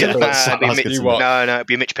 it'll be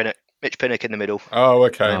Mitch Pinnock. Mitch Pinnock in the middle. Oh,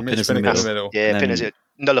 okay. Mitch Pinnock in the middle. Yeah, Pinnock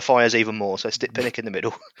nullifiers even more, so stick Pinnock in the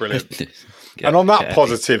middle. Brilliant. And on that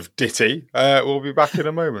positive ditty, we'll be back in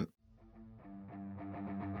a moment.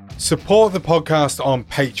 Support the podcast on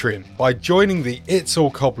Patreon by joining the It's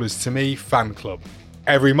All Cobblers to Me fan club.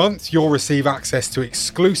 Every month, you'll receive access to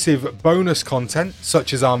exclusive bonus content,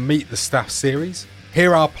 such as our Meet the Staff series,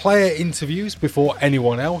 hear our player interviews before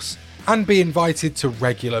anyone else, and be invited to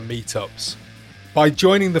regular meetups. By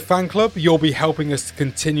joining the fan club, you'll be helping us to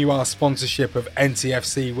continue our sponsorship of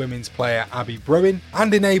NTFC women's player Abby Bruin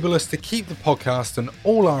and enable us to keep the podcast and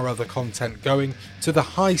all our other content going to the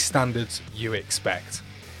high standards you expect.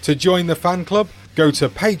 To join the fan club, go to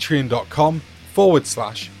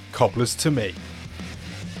patreon.com/cobblers to me.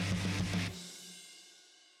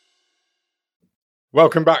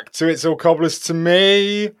 Welcome back to It's All Cobblers to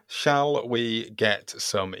Me. Shall we get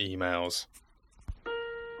some emails?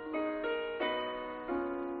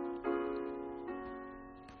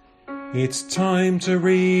 It's time to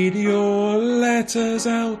read your letters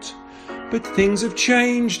out, but things have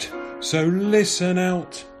changed, so listen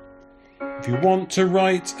out. If you want to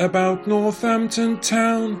write about Northampton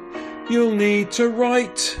Town, you'll need to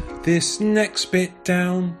write this next bit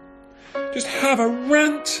down. Just have a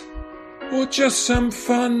rant or just some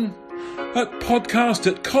fun at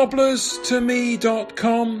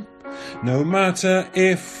podcast@cobblerstome.com. No matter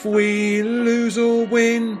if we lose or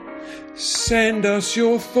win, send us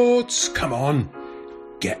your thoughts. Come on,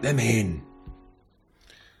 get them in.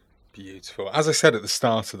 Beautiful. As I said at the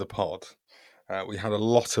start of the pod, we had a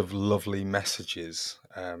lot of lovely messages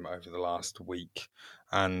over the last week.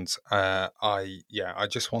 And I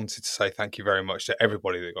just wanted to say thank you very much to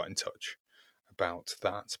everybody that got in touch about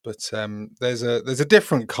that. But there's a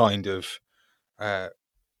different kind of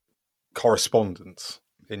correspondence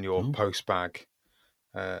in your post bag,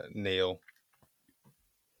 Neil,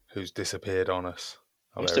 who's disappeared on us.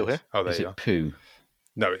 I'm still here. Oh, there Is you it are. poo?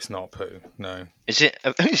 No, it's not poo. No. Is it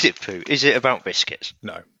poo? Is it about biscuits?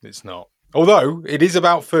 No, it's not. Although it is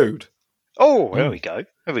about food. Oh, there we go.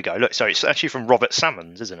 There we go. Look, so it's actually from Robert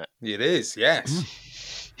Salmons, isn't it? It is,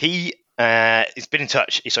 yes. He has been in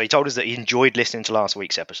touch. So he told us that he enjoyed listening to last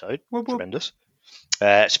week's episode. Whoop, whoop. Tremendous.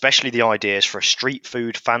 Especially the ideas for a street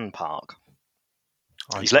food fan park.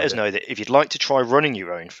 He's let us know that if you'd like to try running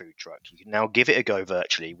your own food truck, you can now give it a go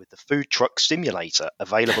virtually with the Food Truck Simulator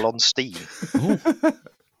available on Steam.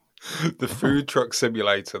 The Food Truck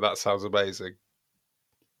Simulator. That sounds amazing.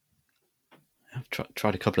 I've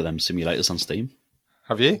tried a couple of them simulators on Steam.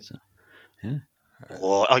 Have you? So, yeah.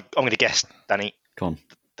 Or I'm going to guess, Danny. Go on.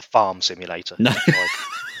 The Farm Simulator. No.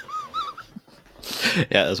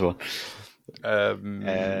 Yeah, that's one.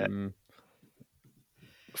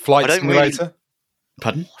 Flight Simulator.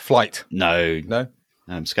 Pardon? Flight. No. No.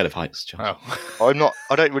 I'm scared of heights, John. Oh.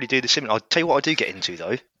 I don't really do the simulator. I'll tell you what I do get into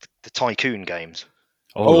though: the tycoon games.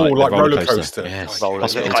 Like roller coaster. Yes.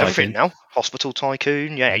 Hospital Tycoon now. Hospital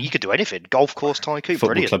Tycoon. Yeah, you could do anything. Golf course tycoon. Football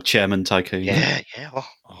Brilliant. club chairman tycoon. Yeah.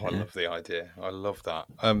 I love the idea. I love that.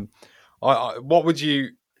 What would you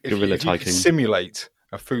if you could simulate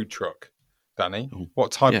a food truck, Danny?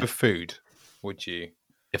 What type of food would you?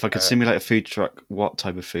 If I could simulate a food truck, what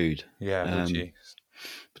type of food? Yeah, would you?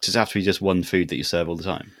 Does it have to be just one food that you serve all the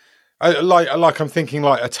time? Like I'm thinking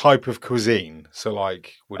like a type of cuisine. So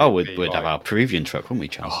like, we'd have our Peruvian truck, wouldn't we,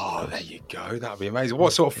 Charles? Oh, there you go. That'd be amazing.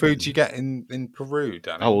 What sort of food do you get in Peru,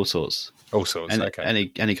 Danny? Oh, all sorts. All sorts. Okay.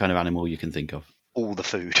 Any kind of animal you can think of. All the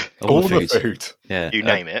food. All the food. Yeah. You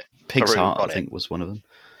name it. Pig's Peru, heart, I think, was one of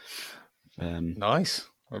them. Nice.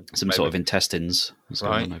 Some sort of intestines was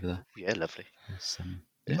going on over there. Yeah, lovely.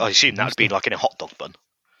 Yeah. I assume that would be like in a hot dog bun.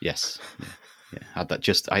 Yes. Yeah. I ate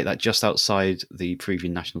that just outside the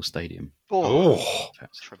Peruvian National Stadium. Oh,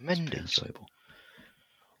 tremendous. Enjoyable.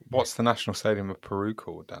 What's the National Stadium of Peru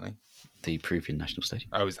called, Danny? The Peruvian National Stadium.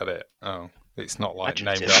 Oh, is that it? Oh, it's not like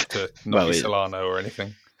named after Nobby Solano or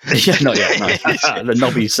anything. Yeah, not yet. No. The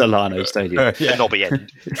Nobby Solano Stadium. The Nobby end.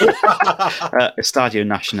 Estadio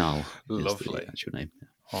Nacional. Lovely. Is the actual name.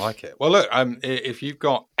 I like it. Well, look, if you've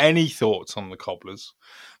got any thoughts on the Cobblers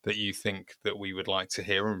that you think that we would like to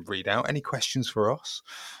hear and read out, any questions for us,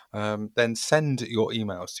 then send your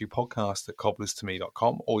emails to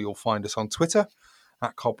podcast@cobblerstome.com, or you'll find us on Twitter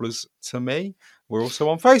 @cobblerstome. We're also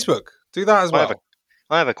on Facebook. Do that as well.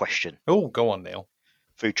 I have a question. Oh, go on, Neil.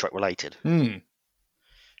 Food truck related.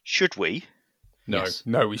 Should we? No, Yes.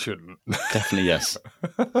 No, we shouldn't. Definitely yes.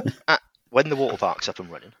 When the water park's up and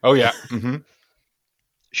running. Oh, yeah. Mm-hmm.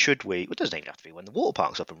 Should we? Well, it doesn't even have to be when the water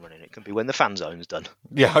park's up and running. It can be when the fan zone's done.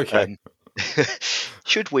 Yeah, okay.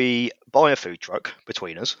 Should we buy a food truck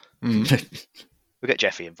between us? Mm. We get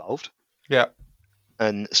Jeffy involved. Yeah.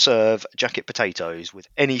 And serve jacket potatoes with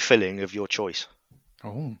any filling of your choice.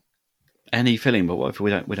 Oh. Any filling, but what if we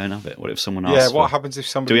don't have it? What if someone asks? Yeah, what happens if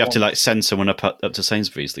somebody? Do we have to send someone up to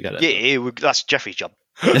Sainsbury's to get it? Yeah, that's Jeffy's job.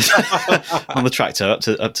 On the tractor up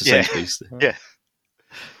to Sainsbury's. Yeah.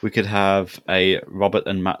 We could have a Robert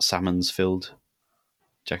and Matt Salmons filled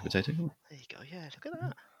jacket potato. There you go. Yeah, look at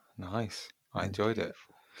that. Nice. I enjoyed it.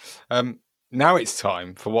 Now it's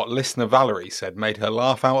time for what listener Valerie said made her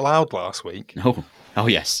laugh out loud last week. Oh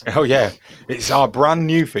yes. Oh yeah. It's our brand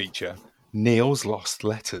new feature, Neil's Lost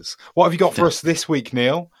Letters. What have you got for us this week,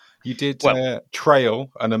 Neil? You did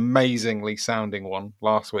trail an amazingly sounding one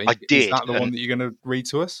last week. I did. Is that the one that you're going to read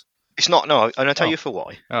to us? It's not. No, and I'll tell you for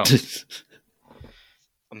why. Oh.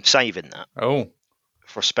 I'm saving that. Oh.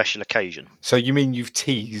 For a special occasion. So you mean you've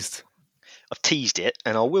teased? I've teased it,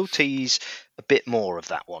 and I will tease a bit more of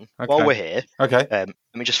that one while we're here. Okay. Let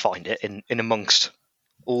me just find it in amongst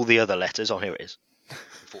all the other letters. Oh, here it is.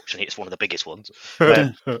 Unfortunately, it's one of the biggest ones.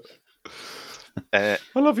 I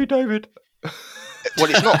love you, David. Well,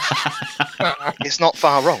 it's not. It's not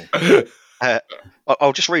far wrong.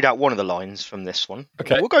 I'll just read out one of the lines from this one.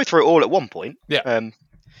 Okay. We'll go through it all at one point. Yeah.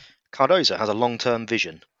 Cardoza has a long-term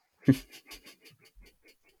vision.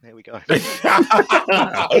 There we go. I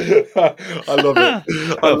love it.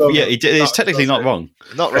 It's technically not wrong.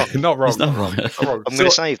 Not wrong. Not wrong. It's not wrong. I'm going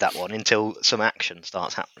to save that one until some action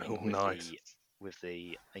starts happening. Oh, nice. With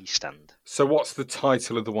the East Stand. So what's the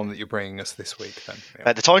title of the one that you're bringing us this week then?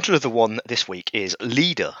 Yeah. The title of the one this week is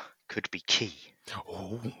Leader, could be key.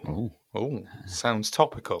 Oh, sounds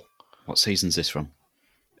topical. What season's this from?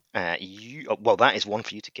 Well, that is one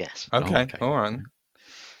for you to guess. Okay, all right.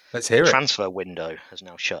 Let's hear it. Transfer window has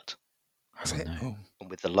now shut. Has it? Oh. And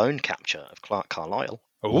with the loan capture of Clark Carlisle,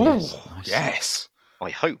 Yes. I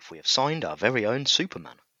hope we have signed our very own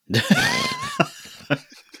Superman.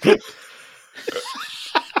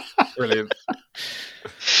 Brilliant.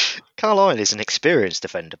 Carlisle is an experienced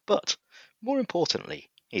defender, but more importantly,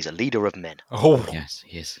 he's a leader of men. Oh, Yes,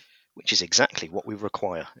 he is. Which is exactly what we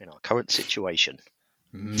require in our current situation.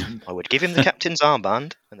 I would give him the captain's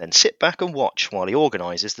armband and then sit back and watch while he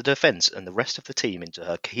organises the defence and the rest of the team into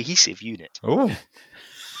a cohesive unit. Oh.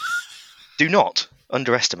 Do not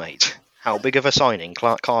underestimate how big of a signing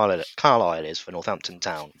Clark Carlisle is for Northampton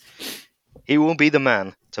Town. He will be the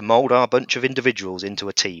man to mould our bunch of individuals into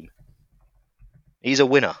a team. He's a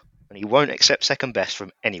winner, and he won't accept second best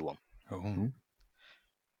from anyone. Oh.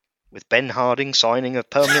 With Ben Harding signing a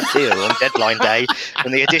permanent deal on deadline day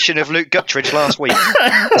and the addition of Luke Guttridge last week,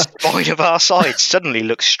 the spine of our side suddenly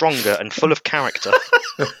looks stronger and full of character.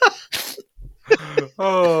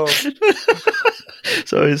 Oh.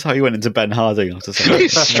 So it's how you went into Ben Harding after saying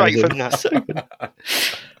Straight from that.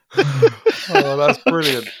 Oh, that's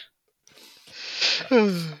brilliant. There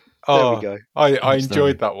we go. I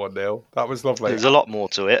enjoyed that one, Neil. That was lovely. There's a lot more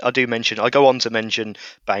to it. I go on to mention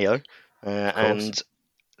Bayo and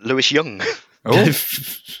Lewis Young. Oh.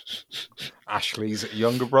 Ashley's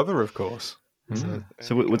younger brother, of course.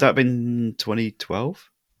 So would that have been 2012?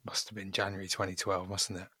 Must have been January 2012,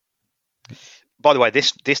 mustn't it? By the way,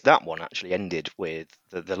 that one actually ended with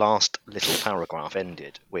the last little paragraph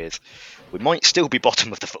ended with, we might still be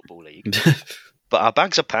bottom of the Football League, but our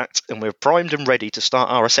bags are packed and we're primed and ready to start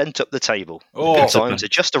our ascent up the table. Oh. Times are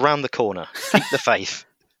just around the corner. Keep the faith.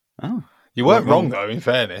 Oh, You weren't wrong, though, in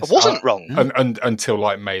fairness. I wasn't wrong. Until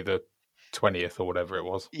like May the 20th or whatever it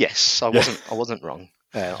was. Yes, I wasn't wrong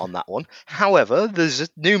on that one. However, there's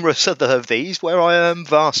numerous other of these where I am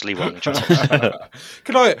vastly wrong.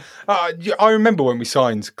 Could I remember when we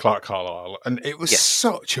signed Clark Carlisle, and it was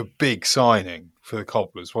such a big signing for the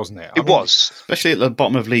Cobblers, wasn't it? It was. especially at the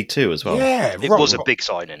bottom of League Two as well. Yeah, It was a big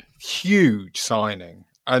signing. huge signing.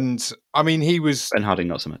 And I mean, he was Ben Harding,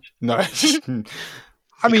 not so much. no.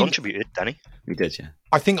 He contributed, Danny. He did, yeah.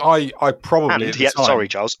 I think I probably And at the time- sorry,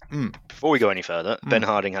 Charles. Before we go any further, Ben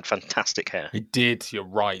Harding had fantastic hair. He did. You're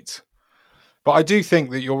right. But I do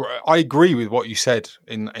think that I agree with what you said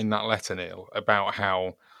in that letter, Neil, about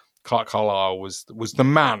how Clark Carlisle was the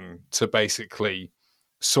man to basically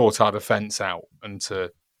sort our defence out and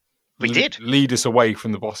to lead us away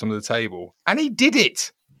from the bottom of the table. And he did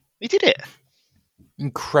it. He did it.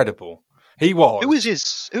 Incredible. He was. Who was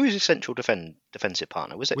his central defensive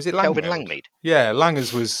partner? Was it Kelvin Langmead? Yeah,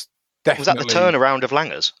 Langers was definitely. Was that the turnaround of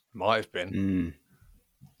Langers? Might have been.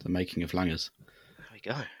 The making of Langers. There we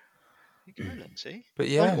go. Let's see. But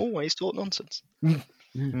yeah. I always talk nonsense.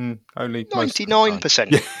 Only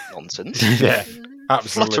 99% nonsense. Yeah,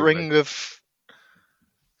 absolutely. Fluttering of.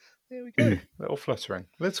 There we go. Little fluttering.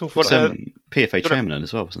 PFA chairman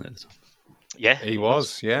as well, wasn't it? Yeah. He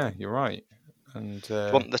was. Yeah, you're right. And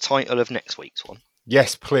want the title of next week's one?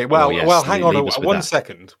 Yes, please. Well, hang on one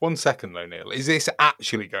second. 1 second, though, Neil. Is this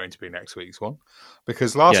actually going to be next week's one?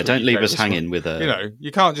 Because last week, don't leave us hanging with a.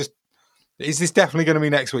 You can't just. Is this definitely going to be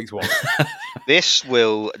next week's one? This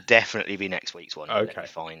will definitely be next week's one. Okay.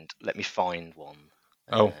 Let me find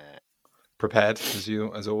one. Prepared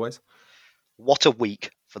as always. What a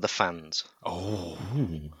week for the fans. Oh.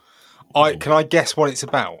 Can I guess what it's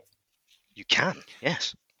about? You can,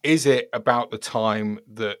 yes. Is it about the time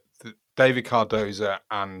that David Cardoza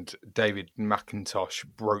and David McIntosh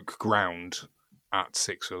broke ground at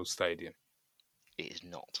Sixfields Stadium? It is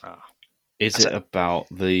not. Is it about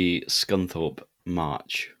the Scunthorpe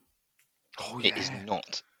March? Oh, yeah. It is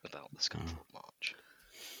not about the Scunthorpe March.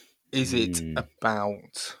 Is it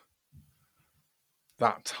about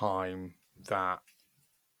that time that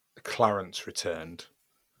Clarence returned?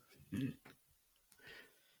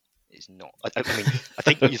 Is not. I mean, I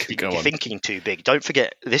think you're thinking too big. Don't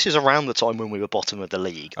forget, this is around the time when we were bottom of the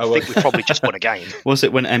league. I think we probably just won a game. Was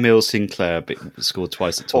it when Emile Sinclair scored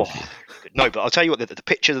twice at Torquay? No, but I'll tell you what, the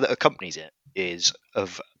picture that accompanies it is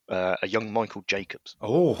of a young Michael Jacobs.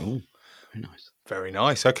 Oh, very nice. Very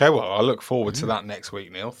nice. Okay, well, I look forward to that next week,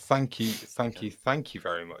 Neil. Thank you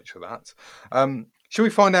very much for that. Shall we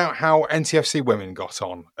find out how NTFC women got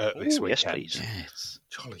on this weekend? Yes, please. Yes.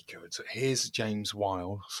 Jolly good. Here's James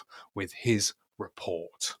Wiles with his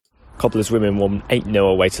report. Cobblers women won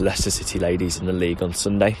 8-0 away to Leicester City ladies in the league on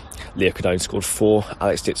Sunday. Leah Cadone scored 4,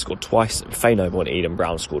 Alex Ditt scored twice, and Faye Noble and Eden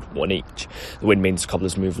Brown scored 1 each. The win means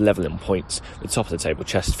Cobblers move level in points, with top of the table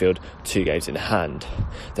Chesterfield 2 games in hand.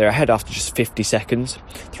 They're ahead after just 50 seconds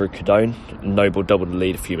through Cadone. Noble doubled the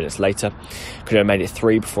lead a few minutes later. Cadone made it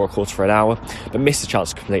 3 before a quarter of an hour, but missed a chance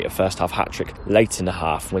to complete a first-half hat-trick late in the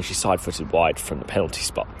half when she side-footed wide from the penalty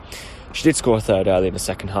spot. She did score a third early in the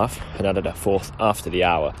second half and added a fourth after the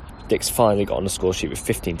hour. Dix finally got on the score sheet with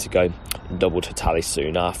 15 to go and doubled her tally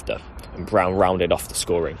soon after, and Brown rounded off the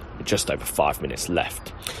scoring with just over 5 minutes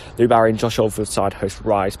left. Lou Barry and Josh Oldfield's side host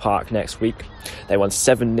Rise Park next week. They won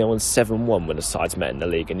 7-0 and 7-1 when the sides met in the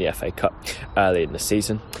league and the FA Cup early in the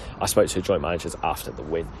season. I spoke to the joint managers after the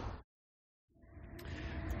win.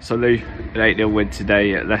 So Lou, an 8-0 win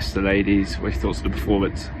today at Leicester ladies. What are your thoughts on the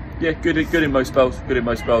performance? Yeah, good in most spells.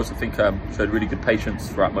 I think showed really good patience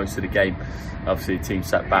throughout most of the game. Obviously, the team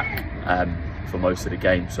sat back for most of the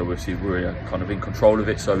game, so obviously we were kind of in control of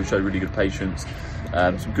it. So we showed really good patience.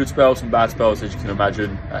 Some good spells, some bad spells, as you can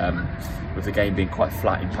imagine. With the game being quite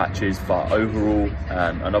flat in patches, but overall,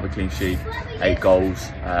 another clean sheet, 8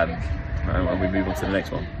 goals, and we move on to the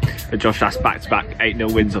next one. And Josh, that's back-to-back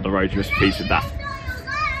 8-0 wins on the road. You must be pleased with that.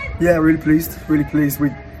 Yeah, really pleased. We've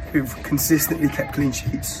consistently kept clean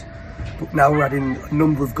sheets, but now we're adding a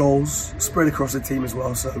number of goals spread across the team as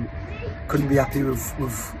well, so couldn't be happy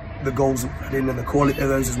with the goals that we're adding and the quality of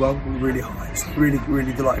those as well. We're really high, so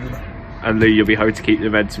really delighted with that. And Lou, you'll be hoping to keep the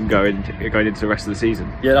momentum going into the rest of the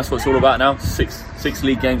season. Yeah, that's what it's all about now. Six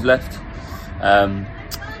league games left,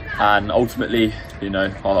 and ultimately,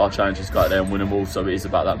 our challenge is to go out there and win them all. So it is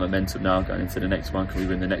about that momentum now going into the next one. Can we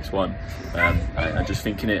win the next one? And just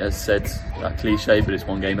thinking it, as said, that cliche, but it's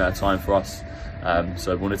one game at a time for us.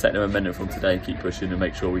 So we want to take the momentum from today and keep pushing and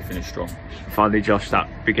make sure we finish strong. Finally, Josh, that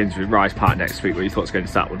begins with Rise Park next week. What are your thoughts going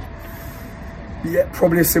into that one? Yeah,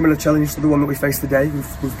 probably a similar challenge to the one that we faced today.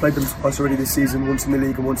 We've played them twice already this season, once in the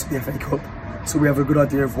league and once in the FA Cup. So we have a good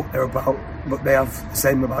idea of what they're about, but they have the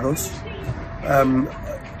same about us.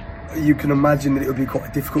 You can imagine that it would be quite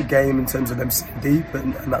a difficult game in terms of them sitting deep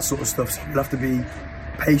and that sort of stuff. So we'll have to be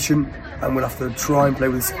patient and we'll have to try and play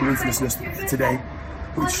with the same ruthlessness that we did today,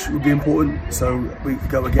 which would be important. So we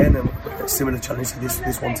go again and a similar challenge to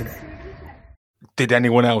this one today. Did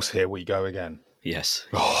anyone else hear we go again? Yes.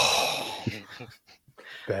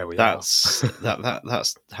 There we are.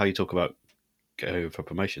 That's how you talk about go for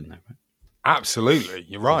promotion, though, right? Absolutely,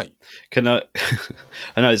 you're right. I know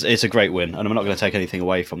it's a great win, and I'm not going to take anything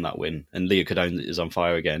away from that win. And Leah Cadone is on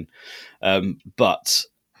fire again. But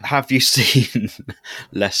have you seen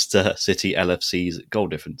Leicester City LFC's goal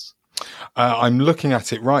difference? I'm looking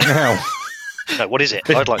at it right now. No, what is it?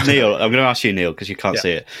 I'd like to Neil, I'm going to ask you, Neil, because you can't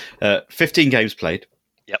see it. 15 games played.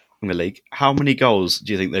 Yep. In the league. How many goals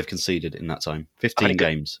do you think they've conceded in that time? 15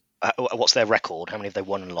 games. What's their record? How many have they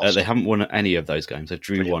won and lost? They haven't won any of those games. They've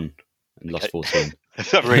drew one and lost 14.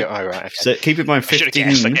 Right, okay. So keep in mind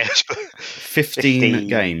 15 15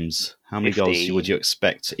 games. How many goals would you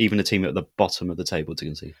expect even a team at the bottom of the table to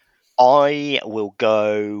concede? I will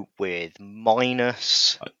go with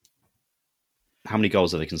minus. How many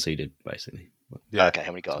goals have they conceded, basically? Yeah. Okay,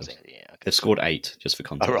 how many goals? Yeah, okay. They've scored 8, just for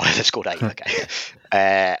context. Oh, right, they've scored 8,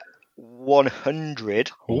 okay.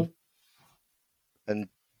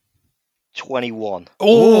 121.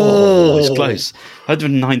 Oh, it's close.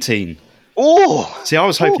 119. Oh! See, I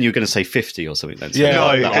was hoping you were going to say 50 or something then. Yeah,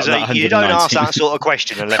 no, because you don't ask that sort of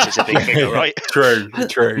question unless it's a big figure, right? True.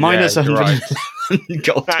 Minus 100 right.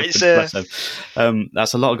 goals.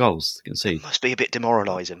 That's a lot of goals to concede. Must be a bit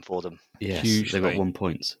demoralising for them. Yes, hugely. they've got 1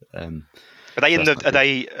 point. Are they in the?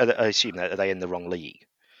 I assume that are they in the wrong league?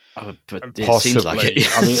 But Possibly. It seems like it.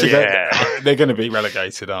 I mean, they're going to be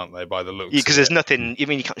relegated, aren't they? By the looks. Because there's nothing. I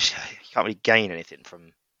mean, you can't really gain anything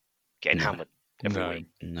from getting hammered every week.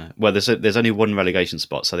 No. Well, there's only one relegation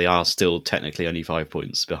spot, so they are still technically only 5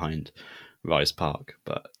 points behind Rise Park,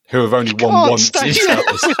 but who have only won once.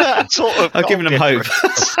 I've given them hope.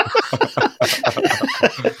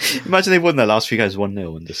 Imagine they won their last few games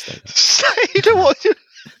 1-0 and just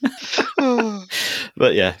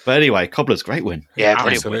But anyway, Cobblers, great win. Yeah,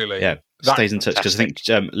 absolutely. Yeah, stays in touch because I think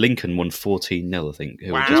Lincoln won 14-0. I think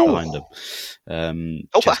who were just behind them.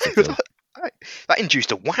 That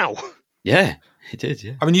induced a wow. Yeah, it did.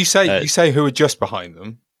 Yeah. I mean, you say who are just behind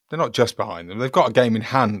them. They're not just behind them. They've got a game in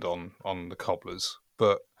hand on the Cobblers,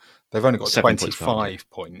 but they've only got 25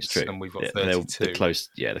 points and we've got 32.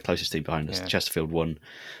 The closest team behind us. Yeah. Chesterfield won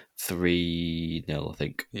 3-0, I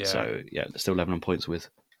think. Yeah. So, they're still level on points with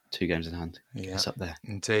 2 games in hand. Yeah, it's up there.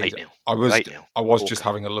 Indeed. 8-0. I was just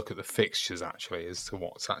having a look at the fixtures actually as to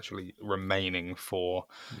what's actually remaining for.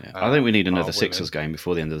 I think we need another Sixers game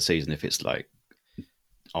before the end of the season. If it's like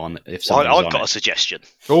on, if I've got a suggestion.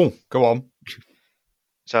 Oh, go on.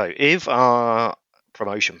 So if our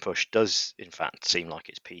promotion push does in fact seem like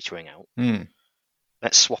it's petering out,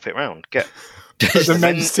 let's swap it round. Get the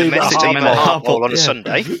men's team at Hartlepool on a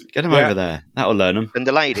Sunday. Get them over there. That'll learn them. And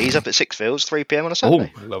the ladies up at Sixfields, 3 p.m. on a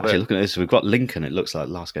Sunday. Actually, looking at this, we've got Lincoln. It looks like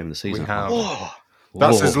the last game of the season. We have.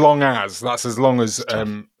 That's as long as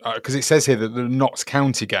because it says here that the Notts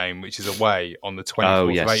County game, which is away on the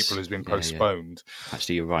 24th of April, has been postponed. Yeah.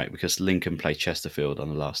 Actually, you're right, because Lincoln play Chesterfield on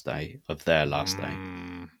the last day of their last day,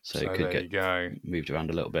 so it could get moved around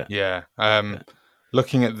a little bit. Yeah.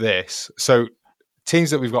 Looking at this, so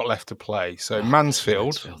teams that we've got left to play. So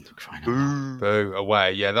Mansfield boo,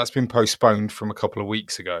 away. Yeah, that's been postponed from a couple of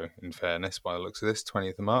weeks ago, in fairness, by the looks of this,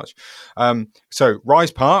 20th of March. So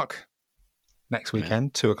Rise Park next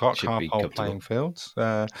weekend, 2 o'clock, Hartlepool playing fields.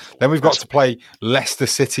 Then we've got to play Leicester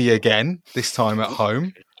City again, this time at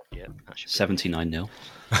home. 79-0.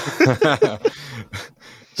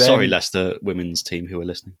 Sorry, Leicester women's team who are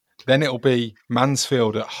listening. Then it'll be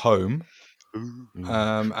Mansfield at home.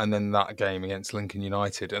 And then that game against Lincoln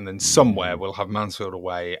United, and then somewhere we'll have Mansfield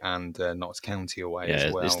away and Notts County away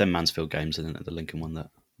as well. It's them Mansfield games, isn't it? The Lincoln one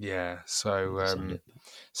that. Yeah, so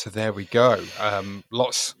there we go.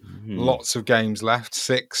 Lots of games left.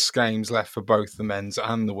 6 games left for both the men's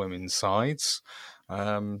and the women's sides.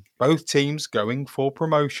 Both teams going for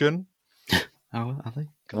promotion. Oh, are they?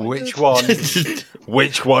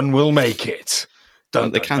 Which one will make it?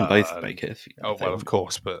 They can both make it. Well, of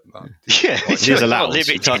course, but it is allowed.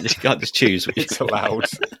 You can't just choose. It's allowed.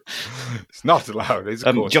 It's not allowed. It's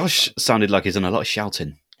of course. Josh sounded like he's done a lot of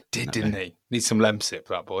shouting. Didn't he? Needs some Lemsip,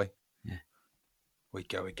 that boy. Yeah. We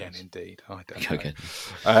go again, indeed. I don't know. Again.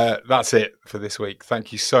 That's it for this week.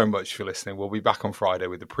 Thank you so much for listening. We'll be back on Friday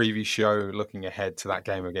with the preview show, looking ahead to that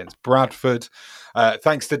game against Bradford.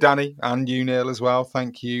 Thanks to Danny and you, Neil, as well.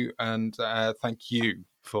 Thank you. And thank you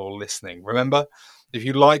for listening. Remember, if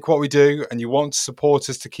you like what we do and you want to support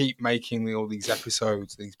us to keep making all these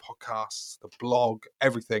episodes, these podcasts, the blog,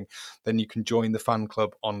 everything, then you can join the fan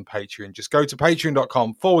club on Patreon. Just go to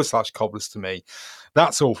patreon.com/cobblers to me.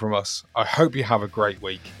 That's all from us. I hope you have a great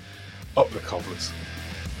week. Up the Cobblers.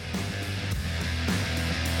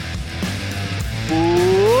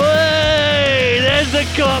 Way! There's the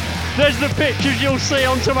cup. There's the pictures you'll see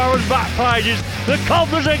on tomorrow's back pages. The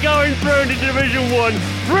Cobblers are going through into Division 1.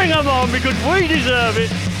 Bring them on, because we deserve it.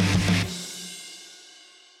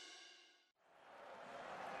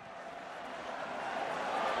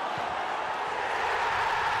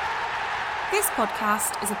 This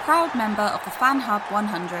podcast is a proud member of the Fan Hub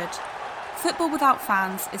 100. Football without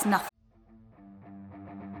fans is nothing.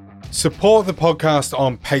 Support the podcast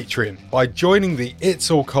on Patreon by joining the It's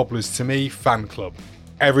All Cobblers to Me fan club.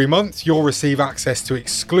 Every month, you'll receive access to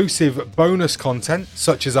exclusive bonus content,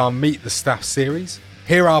 such as our Meet the Staff series,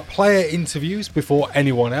 hear our player interviews before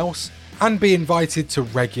anyone else, and be invited to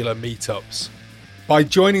regular meetups. By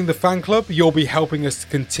joining the fan club, you'll be helping us to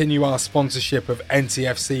continue our sponsorship of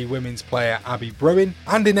NTFC women's player Abby Bruin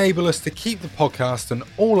and enable us to keep the podcast and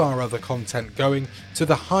all our other content going to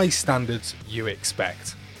the high standards you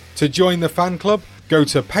expect. To join the fan club, go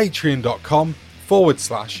to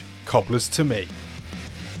patreon.com/cobblers to me.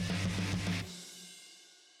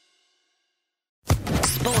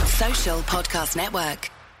 Sports Social Podcast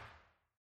Network.